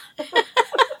thunderstorms.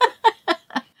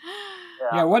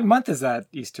 Yeah, what month is that,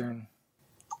 Eastern?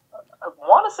 I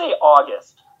want to say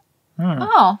August.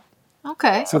 Oh,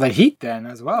 okay. So the heat then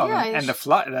as well. Yeah, and the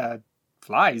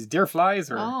flies, deer flies,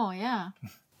 or oh yeah.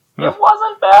 It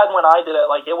wasn't bad when I did it.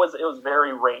 Like, it was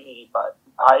very rainy, but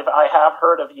I have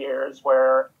heard of years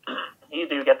where you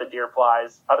do get the deer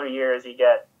flies. Other years you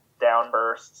get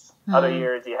downbursts. Other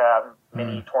years you have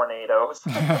mini tornadoes.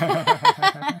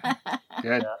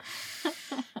 Good.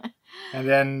 And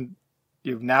then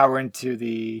you've now into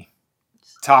the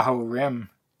Tahoe Rim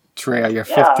Trail, your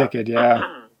 5th ticket,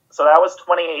 So that was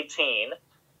 2018.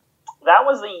 That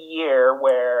was the year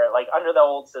where, like, under the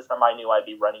old system, I knew I'd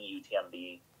be running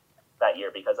UTMB that year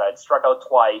because I'd struck out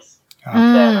twice.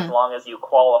 Then as long as you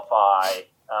qualify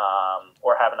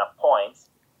or have enough points,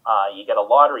 you get a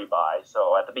lottery buy.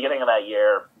 So at the beginning of that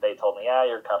year, they told me, yeah,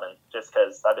 you're coming, just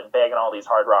because I've been begging all these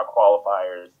Hard Rock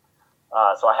qualifiers.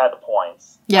 So I had the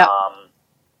points. Yeah.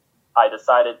 I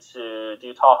decided to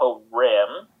do Tahoe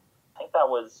Rim. I think that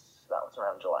was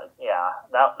around July. Yeah,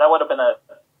 that would have been a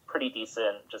pretty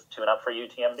decent just tune-up for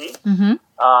UTMB. Mm-hmm.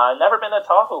 Never been to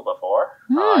Tahoe before.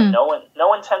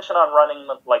 No intention on running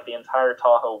like the entire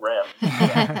Tahoe Rim.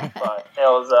 But it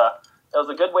was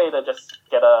a good way to just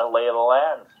get a lay of the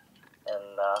land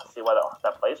and see what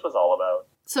that place was all about.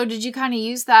 So did you kind of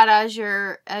use that as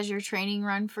your training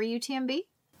run for UTMB?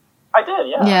 I did,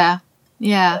 yeah.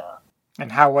 Yeah. And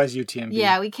how was UTMB?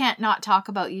 Yeah, we can't not talk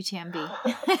about UTMB.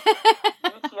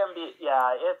 UTMB,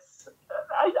 yeah, it's...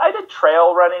 I did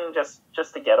trail running just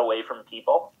to get away from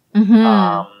people.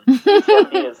 Mm-hmm.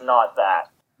 UTMB is not that.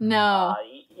 No.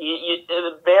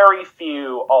 Very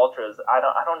few ultras. I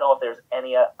don't know if there's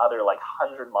any other like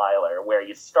 100-miler where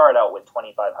you start out with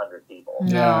 2,500 people.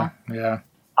 Yeah.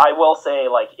 I will say,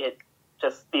 like, it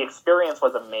just, the experience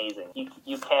was amazing.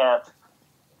 You can't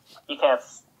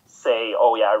say,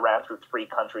 oh yeah, I ran through 3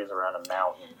 countries around a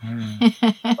mountain,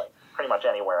 like pretty much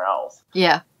anywhere else.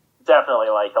 Yeah. Definitely,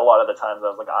 like, a lot of the times I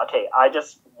was like, okay, I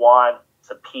just want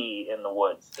to pee in the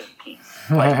woods in peace.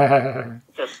 Like,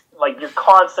 just like you're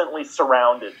constantly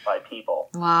surrounded by people.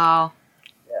 Wow.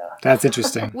 Yeah. That's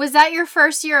interesting. Was that your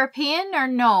first European or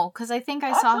no? Because I think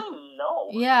I saw. Actually, no.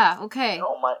 Yeah, okay.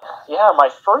 No, my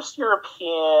first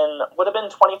European would have been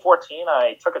 2014.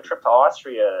 I took a trip to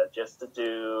Austria just to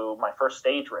do my first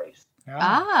stage race.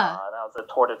 Ah, That was the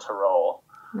Tour de Tyrol.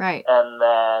 right. And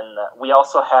then we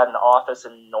also had an office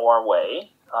in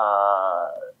Norway,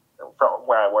 from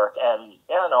where I work. And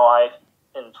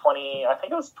I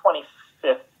think it was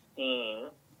 2015,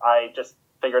 I just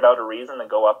figured out a reason to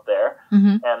go up there.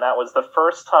 Mm-hmm. And that was the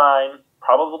first time,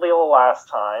 probably the last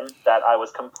time, that I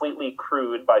was completely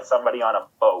crewed by somebody on a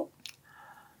boat.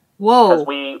 Whoa. Because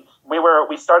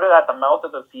we started at the mouth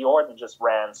of the fjord and just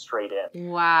ran straight in.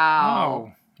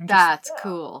 Wow. Oh, That's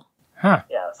cool. huh.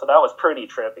 Yeah, so that was pretty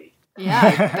trippy. Yeah,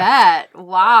 I bet.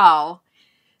 Wow.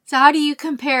 So how do you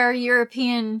compare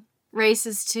European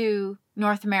races to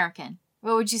North American?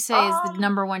 What would you say is the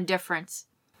number one difference?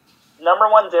 Number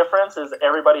one difference is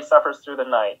everybody suffers through the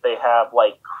night. They have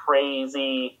like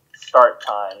crazy start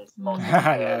times.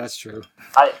 Yeah, that's true.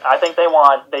 I think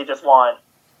they just want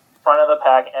front of the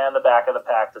pack and the back of the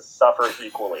pack to suffer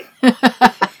equally.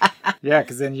 Yeah,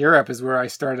 because in Europe is where I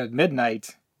started at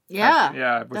midnight.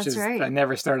 Yeah. Which that's is right. I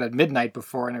never started at midnight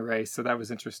before in a race, so that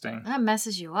was interesting. That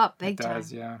messes you up big It time.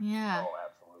 does, yeah. Yeah. Oh,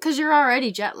 absolutely. Because you're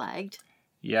already jet lagged.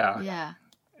 Yeah. Yeah.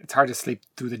 It's hard to sleep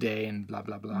through the day and blah,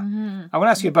 blah, blah. Mm-hmm. I want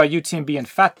to ask you about UTMB and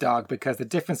Fat Dog because the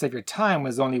difference of your time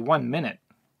was only 1 minute.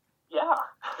 Yeah.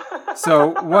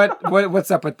 So what's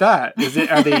up with that?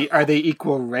 Are they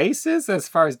equal races as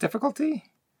far as difficulty?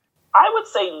 I would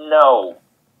say no.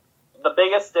 The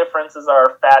biggest difference is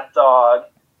our Fat Dog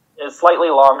is slightly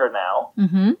longer now,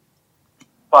 Mm-hmm.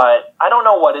 but I don't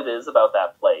know what it is about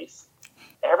that place.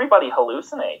 Everybody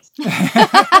hallucinates.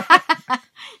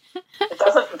 It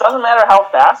doesn't matter how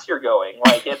fast you're going.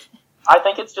 I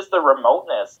think it's just the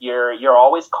remoteness. You're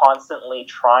always constantly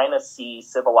trying to see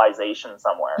civilization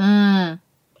somewhere. Mm.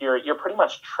 You're pretty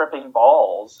much tripping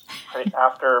balls right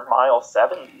after mile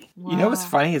 70. You know what's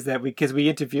funny is that because we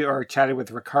interviewed or chatted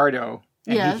with Ricardo,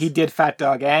 and Yes. he did Fat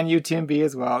Dog and UTMB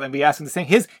as well, and we asked him the same.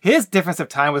 His difference of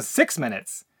time was 6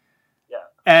 minutes. Yeah.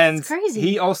 And That's crazy.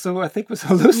 he also, I think, was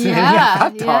hallucinating at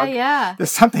Fat Dog. Yeah. There's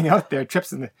something out there,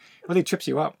 really trips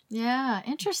you up. Yeah,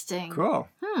 interesting. Cool.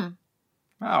 Hmm.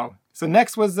 Wow. So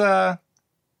next was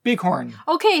Bighorn.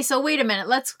 Okay, so wait a minute.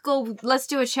 Let's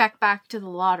do a check back to the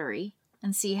lottery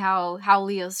and see how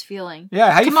Leo's feeling. Yeah,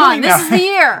 how you Come feeling on, now? this is the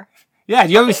year. Yeah,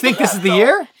 do you always think this is the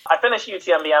year? I finished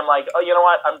UTMB. I'm like, oh, you know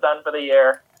what? I'm done for the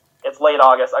year. It's late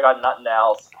August. I got nothing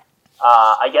else.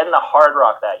 I get into Hard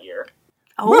Rock that year.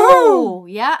 Oh,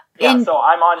 yeah. Yeah, so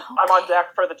I'm on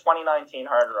deck for the 2019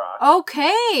 Hard Rock.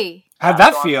 Okay. How'd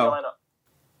that So I'm feel?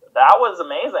 That was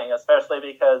amazing, especially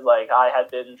because I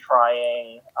had been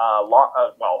trying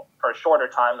for a shorter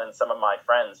time than some of my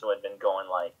friends who had been going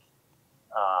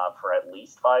for at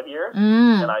least 5 years,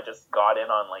 Mm. and I just got in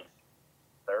on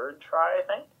third try, I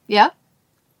think. Yeah.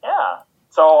 Yeah.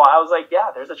 So I was like,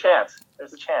 yeah, there's a chance.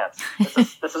 There's a chance.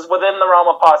 This is within the realm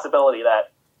of possibility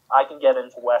that I can get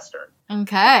into Western.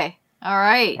 Okay. All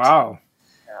right. Wow.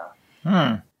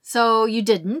 Yeah. So you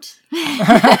didn't.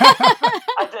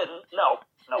 I didn't. No.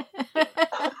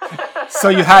 So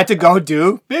you had to go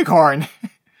do Bighorn. Then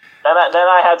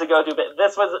I had to go do.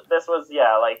 This was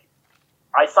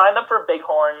I signed up for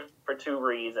Bighorn for two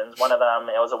reasons. One of them,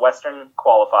 it was a Western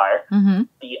qualifier. Mm-hmm.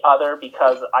 The other,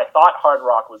 because I thought Hard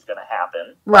Rock was going to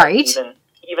happen. Right.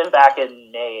 Even back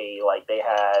in May, they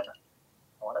had,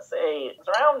 I want to say, it was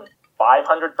around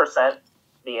 500%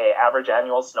 the average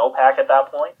annual snowpack at that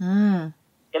point. Mm.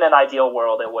 In an ideal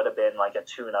world, it would have been a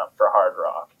tune-up for Hard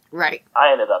Rock. Right.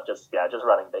 I ended up just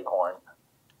running Bighorn.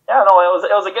 Yeah, no, it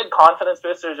was a good confidence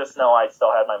booster. Just know I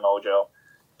still had my mojo.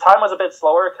 Time was a bit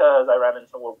slower because I ran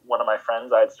into one of my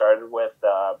friends I had started with.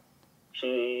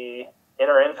 She, in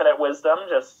her infinite wisdom,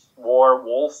 just wore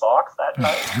wool socks that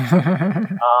night.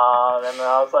 And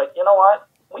I was like, you know what?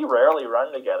 We rarely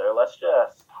run together. Let's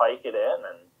just hike it in,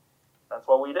 and that's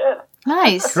what we did.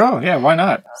 Nice. Cool. Yeah, why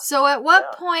not? So at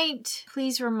what point,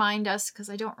 please remind us, because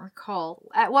I don't recall,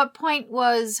 at what point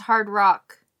was Hard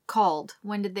Rock called?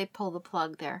 When did they pull the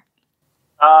plug there?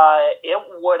 It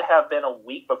would have been a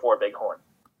week before Bighorn.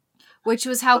 Which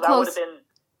was how So close? that would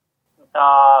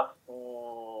have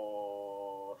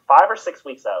been 5 or 6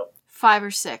 weeks out. 5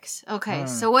 or 6. Okay.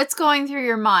 So what's going through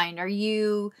your mind? Are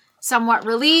you somewhat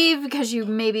relieved because you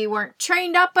maybe weren't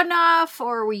trained up enough,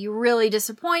 or were you really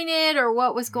disappointed, or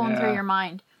what was going through your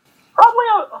mind?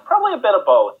 Probably a bit of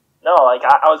both. No, I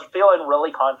was feeling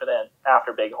really confident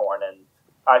after Bighorn, and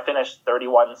I finished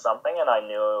 31 something, and I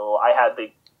knew I had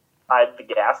the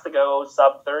gas to go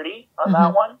sub 30 on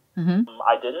that one. Mm-hmm.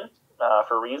 I didn't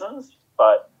for reasons,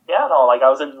 but yeah, no, I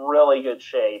was in really good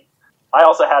shape. I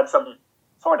also had some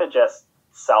sort of just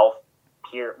self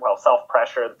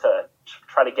self-pressured to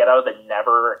try to get out of the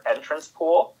never entrance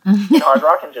pool in Hard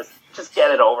Rock and just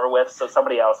get it over with so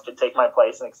somebody else could take my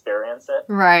place and experience it.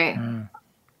 Right.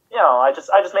 You know, I just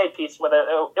made peace with it.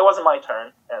 It wasn't my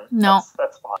turn, and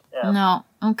that's fine. Yeah. No.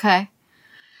 Okay.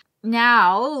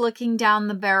 Now, looking down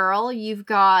the barrel, you've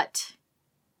got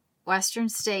Western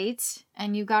States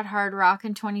and you've got Hard Rock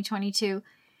in 2022.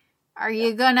 Are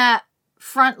you gonna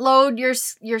front load your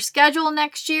schedule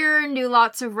next year and do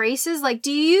lots of races? Like,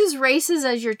 do you use races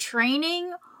as your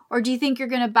training, or do you think you're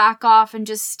gonna back off and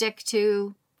just stick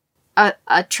to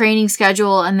a training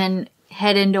schedule and then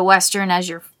head into Western as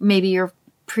your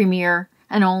premier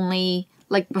and only,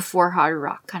 like, before Hard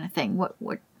Rock kind of thing? What?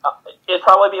 It'd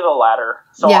probably be the latter.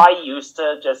 So Yeah. I used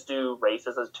to just do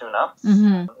races as tune-ups,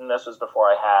 and this was before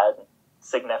I had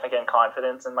significant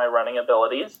confidence in my running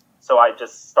abilities. So I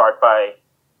just start by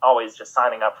always just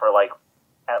signing up for, like,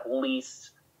 at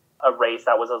least a race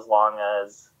that was as long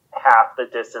as half the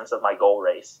distance of my goal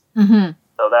race.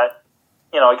 So that,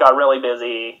 you know, it got really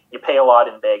busy. You pay a lot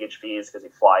in baggage fees because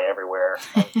you fly everywhere.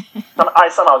 I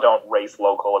somehow don't race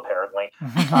local, apparently.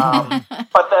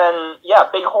 But then, yeah,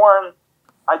 Bighorn,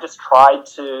 I just tried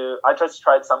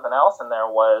something else, and there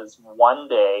was one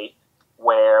day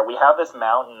where we have this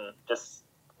mountain just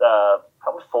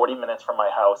probably 40 minutes from my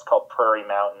house called Prairie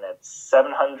Mountain. It's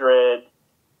 700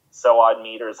 so odd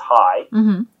meters high,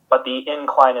 but the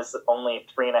incline is only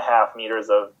 3.5 meters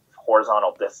of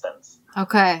horizontal distance.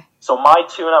 Okay. So my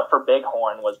tune-up for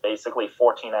Bighorn was basically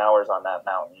 14 hours on that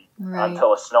mountain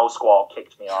until a snow squall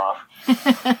kicked me off.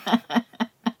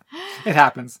 It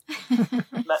happens. It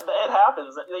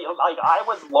happens. Like, I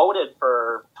was loaded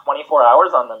for 24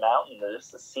 hours on the mountain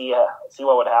just to see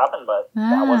what would happen, but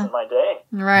that wasn't my day.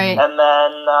 Right. And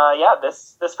then,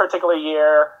 this particular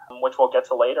year, which we'll get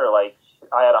to later, like,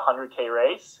 I had a 100K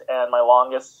race, and my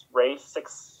longest race,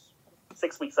 six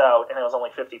weeks out, and it was only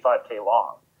 55K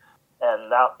long.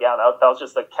 And that was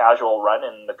just a casual run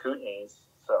in the Kootenays.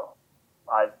 So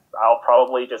I'll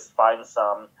probably just find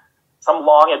some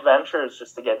long adventures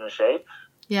just to get in shape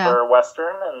for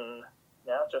Western, and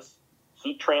just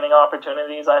heat training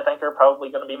opportunities I think are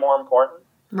probably going to be more important.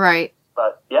 Right.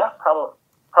 But yeah,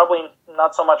 probably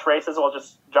not so much races. We'll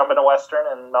just jump into Western,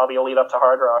 and that'll be a lead up to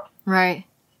Hard Rock. Right.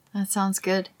 That sounds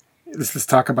good. Let's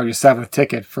talk about your 7th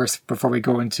ticket first before we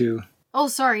go into. Oh,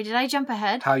 sorry. Did I jump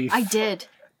ahead? I did.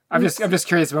 I'm just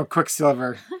curious about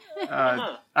Quicksilver.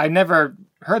 I never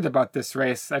heard about this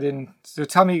race. So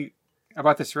tell me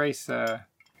about this race,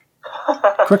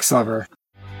 Quicksilver.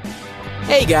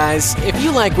 Hey guys, if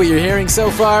you like what you're hearing so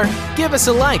far, give us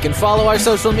a like and follow our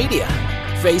social media.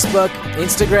 Facebook,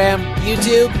 Instagram,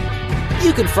 YouTube.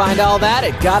 You can find all that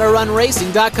at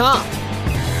GottaRunRacing.com.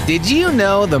 Did you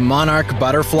know the monarch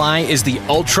butterfly is the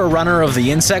ultra runner of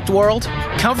the insect world,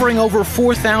 covering over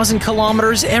 4,000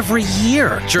 kilometers every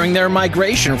year during their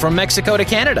migration from Mexico to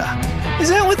Canada? Is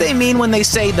that what they mean when they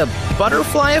say the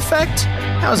butterfly effect?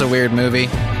 That was a weird movie.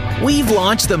 We've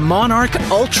launched the Monarch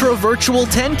Ultra Virtual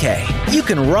 10K. You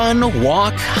can run,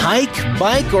 walk, hike,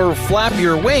 bike, or flap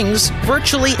your wings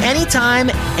virtually anytime,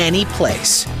 any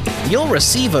place. You'll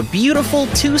receive a beautiful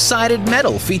two-sided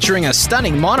medal featuring a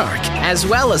stunning monarch, as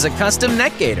well as a custom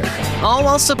neck gaiter, all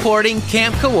while supporting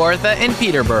Camp Kawartha in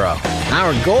Peterborough.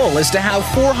 Our goal is to have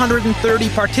 430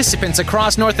 participants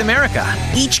across North America,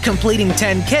 each completing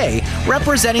 10K,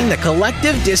 representing the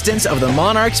collective distance of the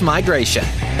monarch's migration.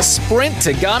 Sprint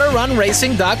to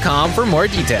GottaRunRacing.com for more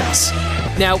details.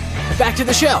 Now, back to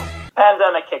the show.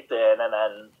 Pandemic kicked in, and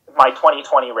then my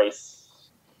 2020 races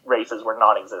were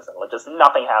non-existent. Like, just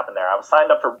nothing happened there. I was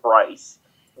signed up for Bryce.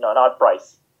 No, not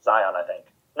Bryce. Zion, I think.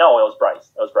 No, it was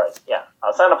Bryce. Yeah. I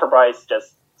was signed up for Bryce,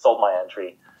 just sold my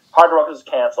entry. Hard Rock was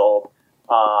canceled,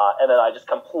 and then I just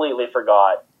completely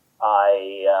forgot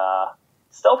I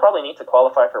still probably need to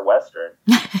qualify for Western.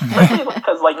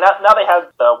 Because, like, now they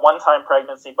have the one-time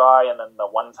pregnancy buy and then the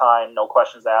one-time no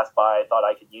questions asked buy. I thought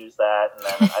I could use that. And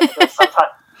then I think it was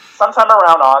sometime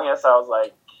around August, I was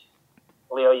like,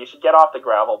 Leo, you should get off the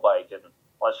gravel bike and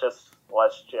let's just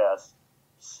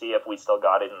see if we still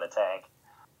got it in the tank.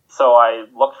 So I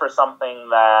looked for something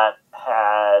that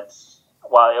had,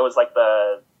 it was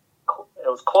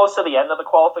close to the end of the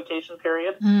qualification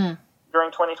period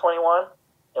during 2021.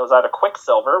 It was either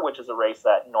Quicksilver, which is a race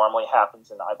that normally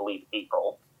happens in, I believe,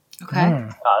 April. Okay.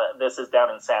 This is down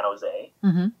in San Jose.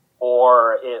 Mm-hmm.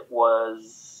 Or it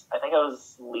was, I think it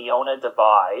was Leona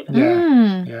Divide.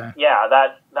 Yeah.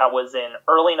 That was in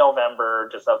early November,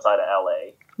 just outside of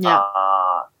LA. Yeah.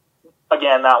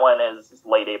 Again, that one is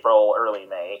late April, early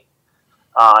May.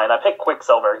 And I picked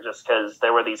Quicksilver just because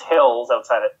there were these hills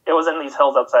outside of, it was in these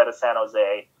hills outside of San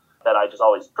Jose that I just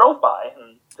always drove by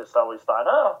and just always thought,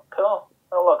 oh, cool,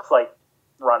 that looks like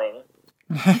running.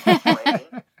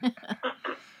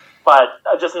 But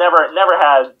I just never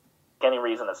had any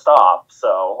reason to stop.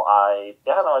 So I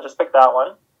just picked that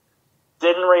one.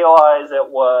 Didn't realize it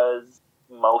was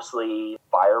mostly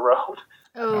fire road.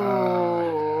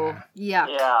 Oh, yeah.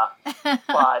 Yeah.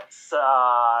 But,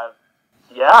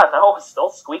 it still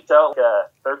squeaked out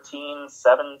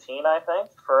 13.17, I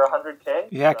think, for 100K.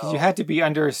 Yeah, because you had to be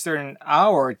under a certain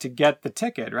hour to get the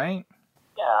ticket, right?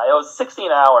 Yeah, it was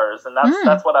 16 hours, and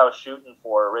that's what I was shooting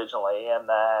for originally. And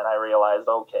then I realized,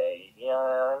 okay,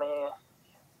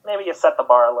 maybe you set the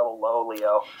bar a little low,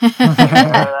 Leo. And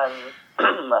then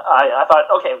I thought,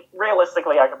 okay,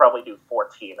 realistically, I could probably do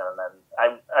 14, and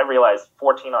then I realized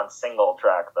 14 on single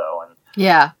track though, and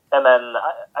and then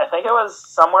I think it was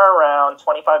somewhere around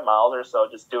 25 miles or so,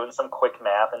 just doing some quick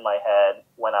math in my head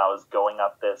when I was going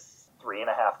up this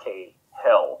 3.5K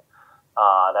hill,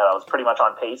 that I was pretty much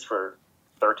on pace for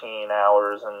 13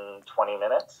 hours and 20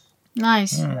 minutes.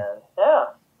 Nice. And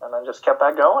and then just kept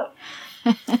that going.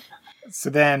 So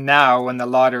then now when the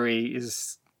lottery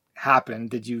is happened,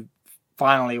 did you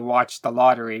finally watch the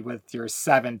lottery with your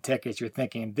 7 tickets? You're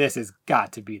thinking, this has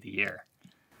got to be the year.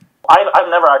 I've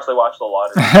never actually watched the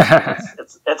lottery.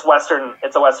 It's Western.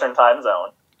 It's a Western time zone.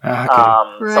 Okay.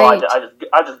 So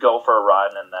I just go for a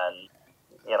run, and then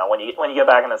when you get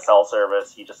back into cell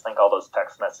service, you just think all those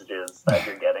text messages that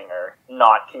you're getting are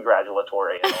not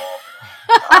congratulatory at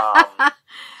all.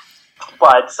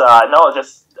 But no,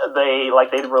 just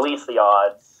they'd release the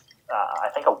odds. I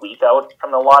think a week out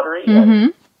from the lottery.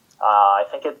 And, I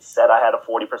think it said I had a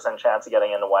 40% chance of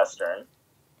getting into Western.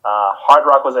 Hard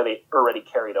Rock was already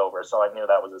carried over, so I knew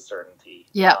that was a certainty.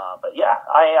 Yeah. But yeah,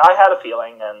 I had a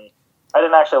feeling, and I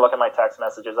didn't actually look at my text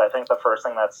messages. I think the first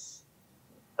thing that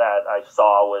I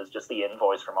saw was just the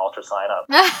invoice from Ultra Sign Up.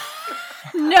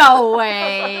 No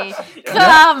way.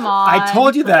 Come on. I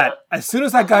told you that. As soon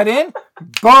as I got in,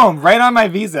 boom, right on my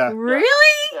Visa.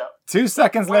 Really? Yeah. 2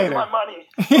 seconds Where's later. my money?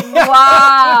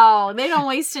 Wow. They don't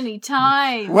waste any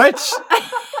time. Which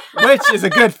is a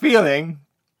good feeling.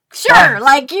 Sure,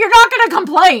 like you're not going to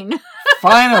complain.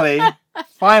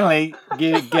 Finally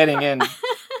getting in.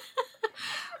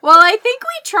 Well, I think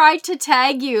we tried to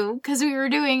tag you because we were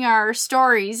doing our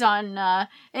stories on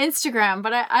Instagram,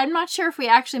 but I'm not sure if we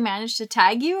actually managed to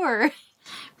tag you or.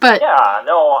 But yeah,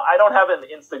 no, I don't have an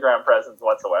Instagram presence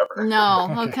whatsoever.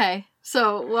 No, okay.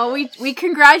 So, well, we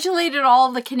congratulated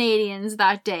all the Canadians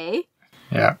that day.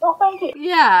 Yeah. Oh, thank you.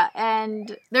 Yeah,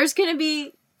 and there's going to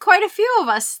be quite a few of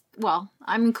us. Well,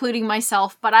 I'm including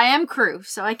myself, but I am crew,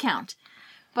 so I count.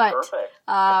 But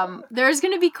there's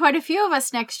going to be quite a few of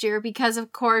us next year because,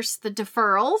 of course, the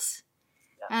deferrals.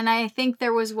 Yeah. And I think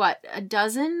there was, a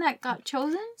dozen that got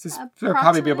chosen? There'll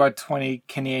probably be about 20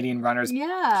 Canadian runners.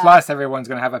 Yeah. Plus, everyone's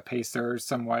going to have a pacer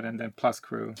somewhat, and then plus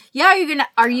crew. Yeah,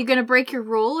 are you gonna break your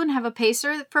rule and have a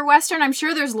pacer for Western? I'm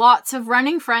sure there's lots of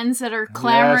running friends that are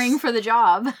clamoring for the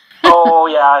job. Oh,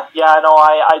 yeah. Yeah, no,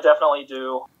 I definitely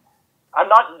do. I'm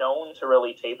not known to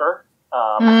really taper.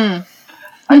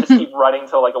 I just keep running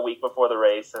till a week before the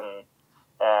race and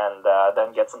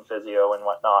then get some physio and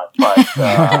whatnot.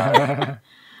 But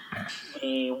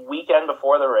the weekend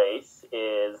before the race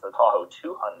is the Tahoe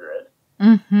 200.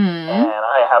 Mm-hmm. And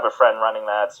I have a friend running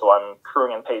that, so I'm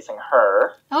crewing and pacing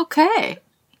her. Okay.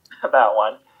 That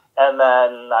one. And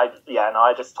then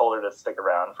I just told her to stick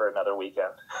around for another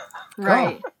weekend.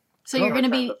 Right. So Cool.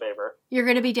 you're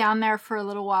gonna be down there for a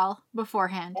little while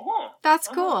beforehand. Mm-hmm. That's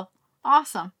cool.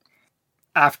 Awesome.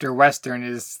 After Western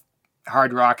is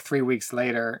Hard Rock 3 weeks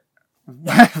later.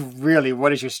 Really,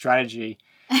 what is your strategy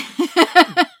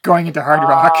going into Hard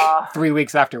Rock 3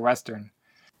 weeks after Western?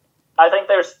 I think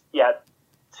there's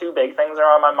 2 big things are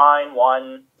on my mind.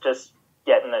 One, just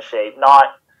get into shape.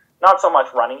 Not so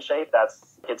much running shape.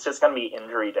 It's just going to be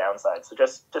injury downside. So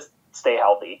just stay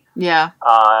healthy. Yeah.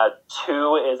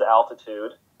 2 is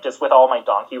altitude. Just with all my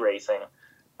donkey racing,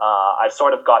 I've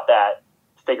sort of got that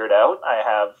figured out. I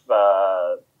have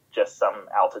just some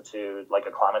altitude,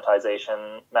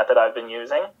 acclimatization method I've been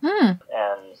using.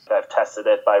 And I've tested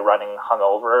it by running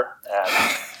hungover at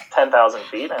 10,000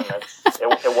 feet, and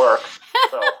it works.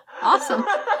 So. Awesome.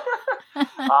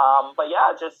 But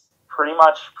yeah, just pretty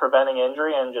much preventing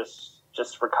injury and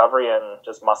just recovery and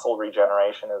just muscle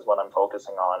regeneration is what I'm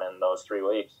focusing on in those 3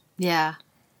 weeks. Yeah.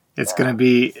 It's going to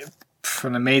be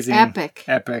an amazing... Epic.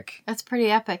 That's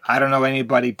pretty epic. I don't know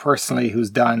anybody personally who's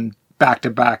done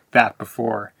back-to-back that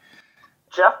before.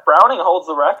 Jeff Browning holds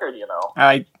the record,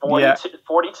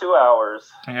 42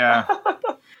 hours. Yeah.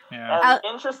 And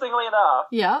interestingly enough,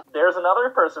 yeah, there's another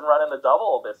person running the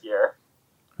double this year.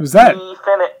 Who's that?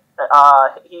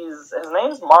 His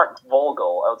name's Mark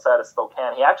Vogel outside of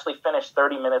Spokane. He actually finished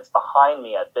 30 minutes behind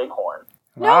me at Bighorn.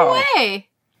 No way.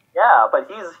 Yeah, but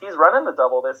he's running the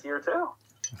double this year too.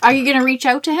 Are you going to reach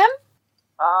out to him?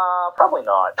 Probably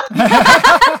not.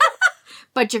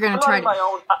 But you're going to try to... my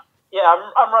own.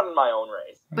 I'm running my own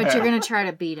race. But you're going to try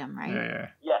to beat him, right? Yeah.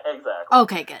 Yeah, exactly.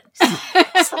 Okay, good.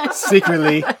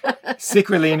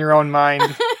 Secretly in your own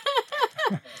mind.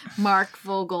 Mark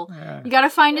Vogel. Yeah. You got to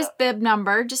find his bib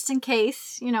number just in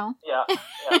case, you know. Yeah.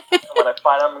 And when I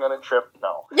find him, I'm going to trip.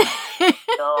 No.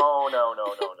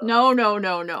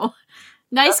 No.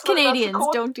 Nice That's the Canadians,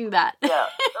 cool- don't do that. Yeah.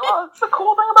 Well, it's the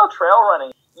cool thing about trail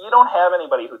running. You don't have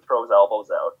anybody who throws elbows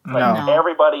out. Like, No.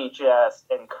 everybody just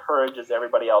encourages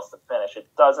everybody else to finish. It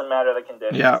doesn't matter the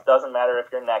conditions. Yeah. It doesn't matter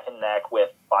if you're neck and neck with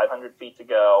 500 feet to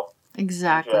go.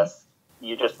 Exactly.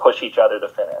 You just push each other to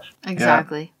finish.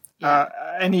 Exactly. Yeah.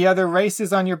 Any other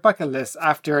races on your bucket list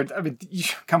after? I mean,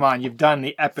 come on, you've done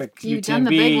the epic You've done the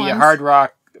big UTMB, ones. Hard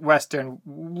Rock, Western.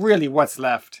 Really, what's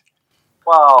left?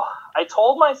 Well, I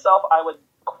told myself I would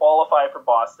qualify for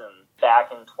Boston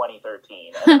back in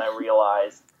 2013, and then I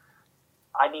realized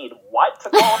I need what to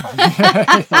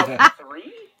qualify? Sub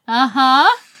 3? Uh-huh.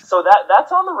 So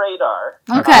that's on the radar.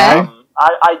 Okay.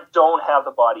 I don't have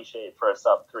the body shape for a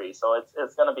sub 3, so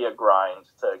it's going to be a grind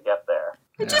to get there.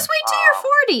 But just wait till you're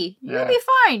 40. You'll be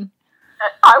fine.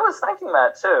 I was thinking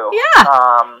that too.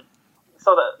 Yeah.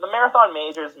 So the marathon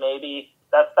majors, maybe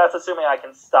that's assuming I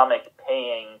can stomach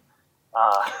paying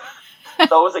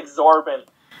those exorbitant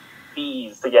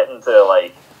fees to get into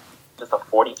like just a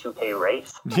 42K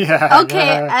race. Yeah.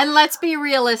 Okay, and let's be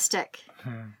realistic.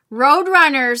 Road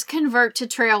runners convert to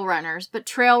trail runners, but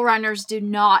trail runners do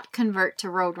not convert to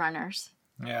road runners.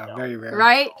 Yeah, very rare.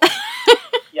 Right?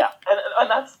 Yeah, and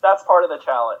that's part of the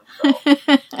challenge.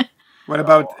 So. What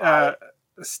about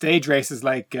stage races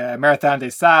like Marathon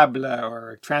des Sables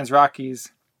or Trans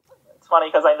Rockies? It's funny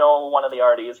because I know one of the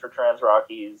RDs for Trans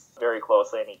Rockies very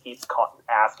closely, and he keeps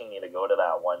asking me to go to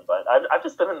that one. But I've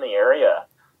just been in the area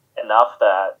enough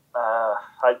that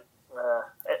I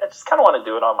just kind of want to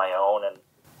do it on my own and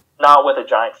not with a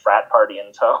giant frat party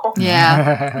in tow.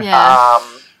 Yeah. Yeah.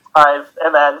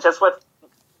 And then just with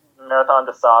Marathon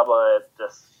des Sables,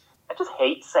 I just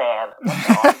hate sand.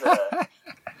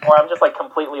 Or I'm just like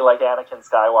completely like Anakin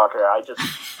Skywalker. I just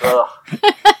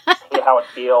hate how it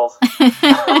feels.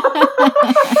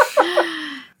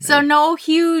 So no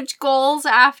huge goals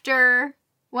after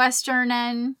Western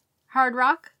and Hard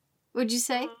Rock, would you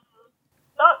say?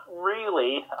 Not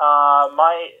really.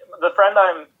 The friend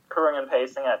I'm crewing and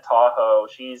pacing at Tahoe,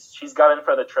 she's gunning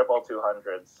for the triple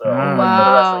 200. So for the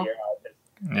rest of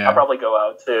the year, I'll probably go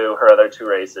out to her other two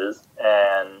races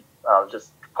and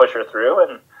just push her through.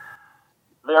 And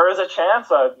there is a chance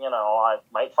I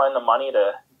might find the money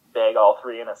to bag all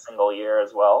three in a single year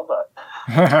as well.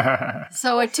 But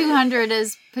so a 200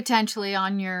 is potentially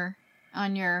on your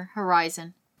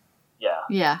horizon.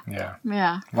 Yeah.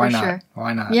 Why not? Sure.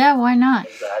 Why not? Yeah, why not?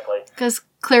 Exactly. Because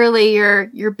clearly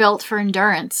you're built for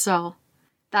endurance, so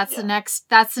that's the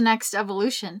next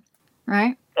evolution,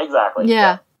 right? Exactly.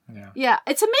 Yeah.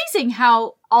 It's amazing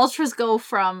how ultras go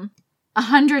from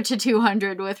 100 to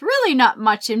 200 with really not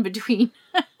much in between.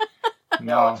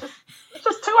 No. It's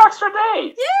just 2 extra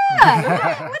days.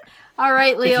 Yeah. All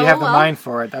right, Leo. If you have the mind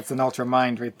for it, that's an ultra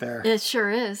mind right there. It sure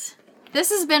is. This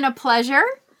has been a pleasure.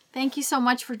 Thank you so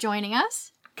much for joining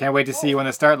us. Can't wait to see you on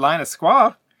the start line at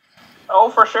Squaw. Oh,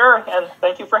 for sure. And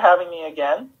thank you for having me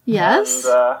again. Yes.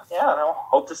 And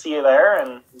hope to see you there,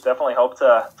 and definitely hope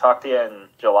to talk to you in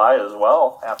July as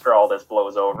well after all this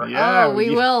blows over. Yeah,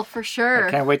 we will, for sure.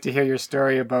 I can't wait to hear your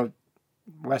story about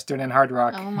Western and Hard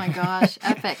Rock. Oh my gosh,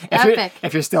 epic.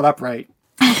 If you're still upright.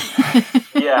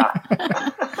 Yeah.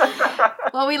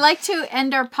 Well, we like to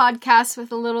end our podcast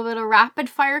with a little bit of rapid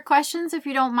fire questions, if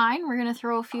you don't mind. We're going to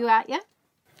throw a few at you.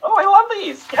 Oh, I love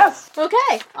these. Yes.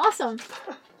 Okay, awesome.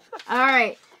 All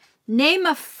right. Name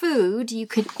a food you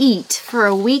could eat for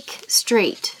a week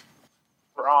straight.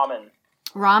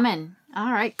 Ramen.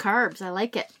 All right, carbs. I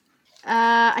like it.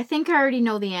 I think I already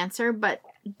know the answer, but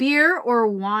beer or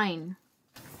wine?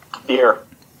 Beer.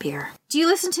 Do you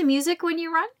listen to music when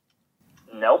you run?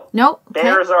 Nope. Okay.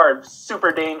 Bears are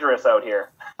super dangerous out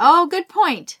here. Oh, good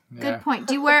point. Yeah. Good point.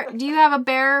 Do you have a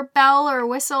bear bell or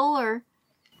whistle or?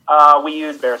 We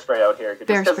use bear spray out here.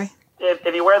 Bear spray.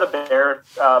 If you wear the bear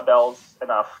bells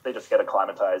enough, they just get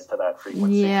acclimatized to that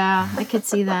frequency. Yeah, I could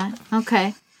see that.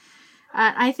 Okay.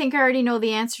 I think I already know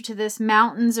the answer to this.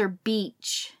 Mountains or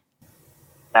beach?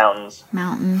 Mountains.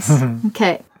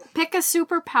 Okay. Pick a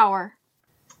superpower.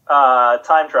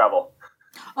 Time travel.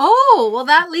 Oh, well,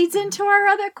 that leads into our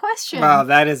other question. Well,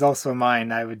 that is also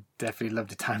mine. I would definitely love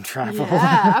to time travel.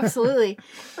 Yeah, absolutely.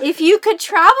 If you could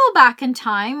travel back in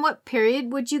time, what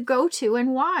period would you go to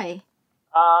and why?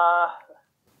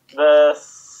 The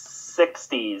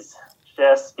 60s,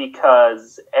 just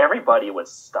because everybody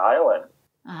was styling.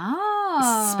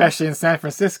 Oh. Especially in San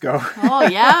Francisco. Oh,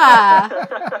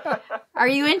 yeah. Are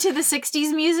you into the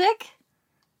 60s music?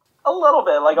 A little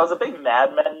bit. Like, I was a big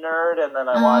Mad Men nerd, and then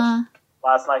I watched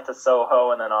Last Night to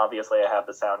Soho, and then obviously I have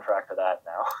the soundtrack to that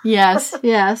now.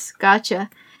 Yes, gotcha.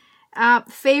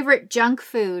 Favorite junk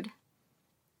food?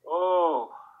 Ooh.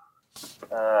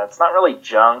 It's not really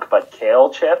junk, but kale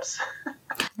chips.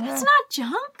 That's not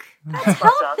junk. That's Not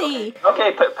junk? healthy.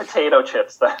 Okay, potato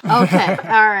chips then. Okay,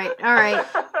 all right.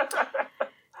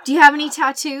 Do you have any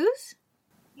tattoos?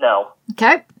 No.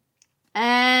 Okay.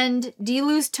 And do you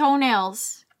lose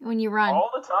toenails when you run? All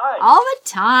the time. All the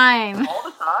time. All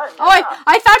the time. Oh, yeah.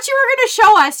 I thought you were going to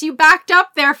show us. You backed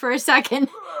up there for a second.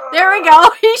 There we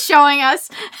go. He's showing us.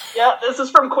 Yeah, this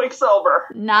is from Quicksilver.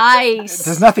 Nice.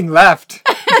 There's nothing left.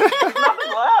 There's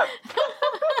nothing left.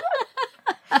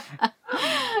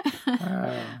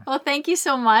 Well, thank you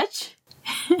so much.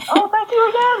 Oh, thank you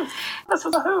again. This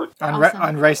was a hoot. Awesome.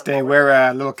 On race day, wear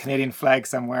a little Canadian flag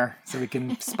somewhere so we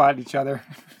can spot each other.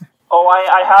 Oh,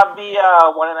 I have the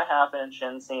 1.5-inch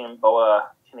inseam BOA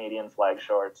Canadian flag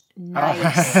shorts.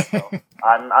 Nice. So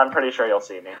I'm pretty sure you'll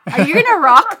see me. Are you going to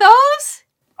rock those?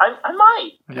 I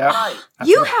might. Yeah. I might.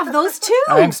 You have those too.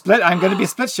 I'm going to be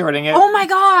split shorting it. Oh my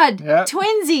God. Yeah.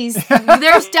 Twinsies.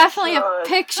 There's definitely a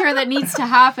picture that needs to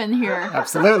happen here.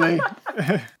 Absolutely.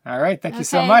 All right. Thank you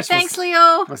so much. Thanks,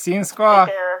 Leo. We'll see you in Squaw.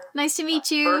 Take care. Nice to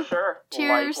meet you. For sure.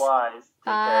 Cheers. Likewise. Take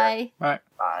Bye. Bye. care.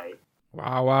 Bye.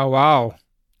 Wow.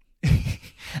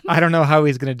 I don't know how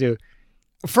he's going to do.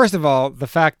 First of all, the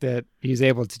fact that he's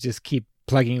able to just keep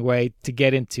plugging away to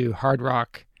get into hard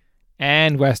rock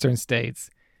and Western States.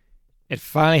 It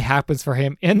finally happens for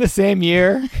him in the same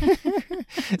year.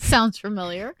 Sounds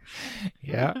familiar.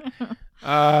 Yeah.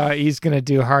 He's going to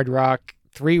do hard rock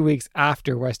 3 weeks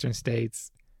after Western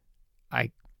States.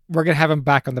 We're going to have him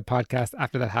back on the podcast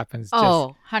after that happens.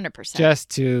 100%. Just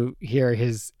to hear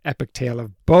his epic tale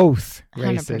of both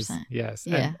races. 100%. Yes.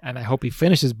 Yeah. And I hope he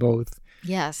finishes both.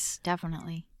 Yes,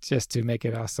 definitely. Just to make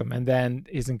it awesome. And then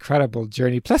his incredible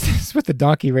journey. Plus, with the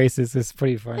donkey races is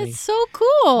pretty funny. It's so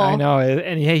cool. I know.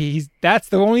 And that's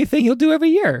the only thing he'll do every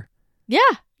year. Yeah.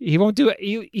 He won't do it.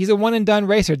 He's a one and done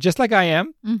racer, just like I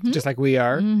am, Mm-hmm. just like we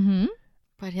are. Mm-hmm.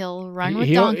 But he'll run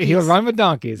with donkeys. He'll run with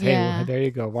donkeys. Yeah. Hey, there you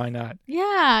go. Why not?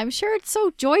 Yeah, I'm sure it's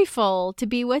so joyful to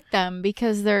be with them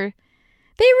because they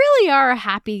really are a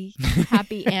happy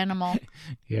animal.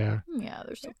 Yeah. Yeah,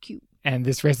 they're so cute. And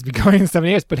this race has been going in 7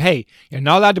 years, but hey, you're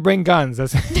not allowed to bring guns.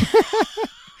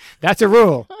 That's a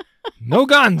rule. No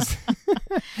guns.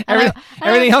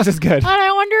 Everything else is good. And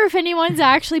I wonder if anyone's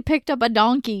actually picked up a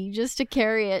donkey just to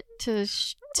carry it to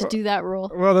do that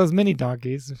rule. Well, those mini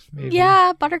donkeys, maybe.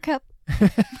 Yeah, Buttercup.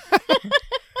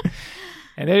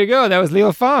 And there you go. That was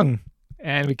Leo Fung.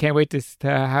 And we can't wait to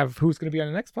have who's going to be on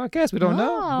the next podcast. We don't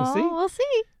know. We'll see. We'll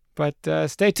see. But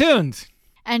stay tuned.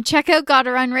 And check out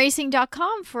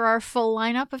GottaRunRacing.com for our full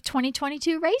lineup of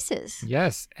 2022 races.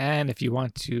 Yes. And if you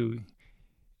want to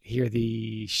hear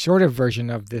the shorter version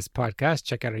of this podcast,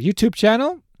 check out our YouTube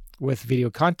channel with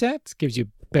video content. It gives you a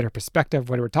better perspective of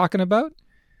what we're talking about.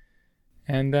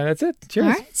 And that's it. Cheers.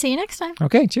 All right. See you next time.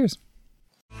 Okay. Cheers.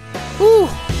 Whew,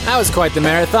 that was quite the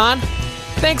marathon.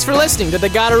 Thanks for listening to the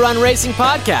Gotta Run Racing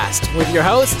podcast with your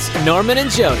hosts, Norman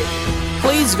and Jody.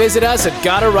 Please visit us at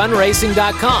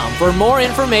GottaRunRacing.com for more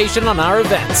information on our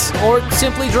events, or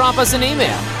simply drop us an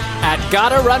email at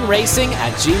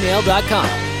GottaRunRacing@gmail.com.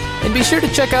 And be sure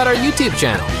to check out our YouTube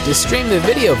channel to stream the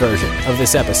video version of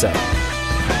this episode.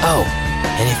 Oh,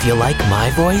 and if you like my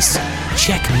voice,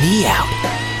 check me out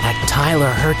at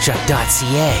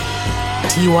TylerHyrchuk.ca.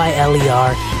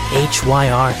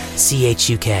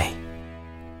 TylerHyrchuk.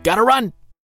 Gotta run!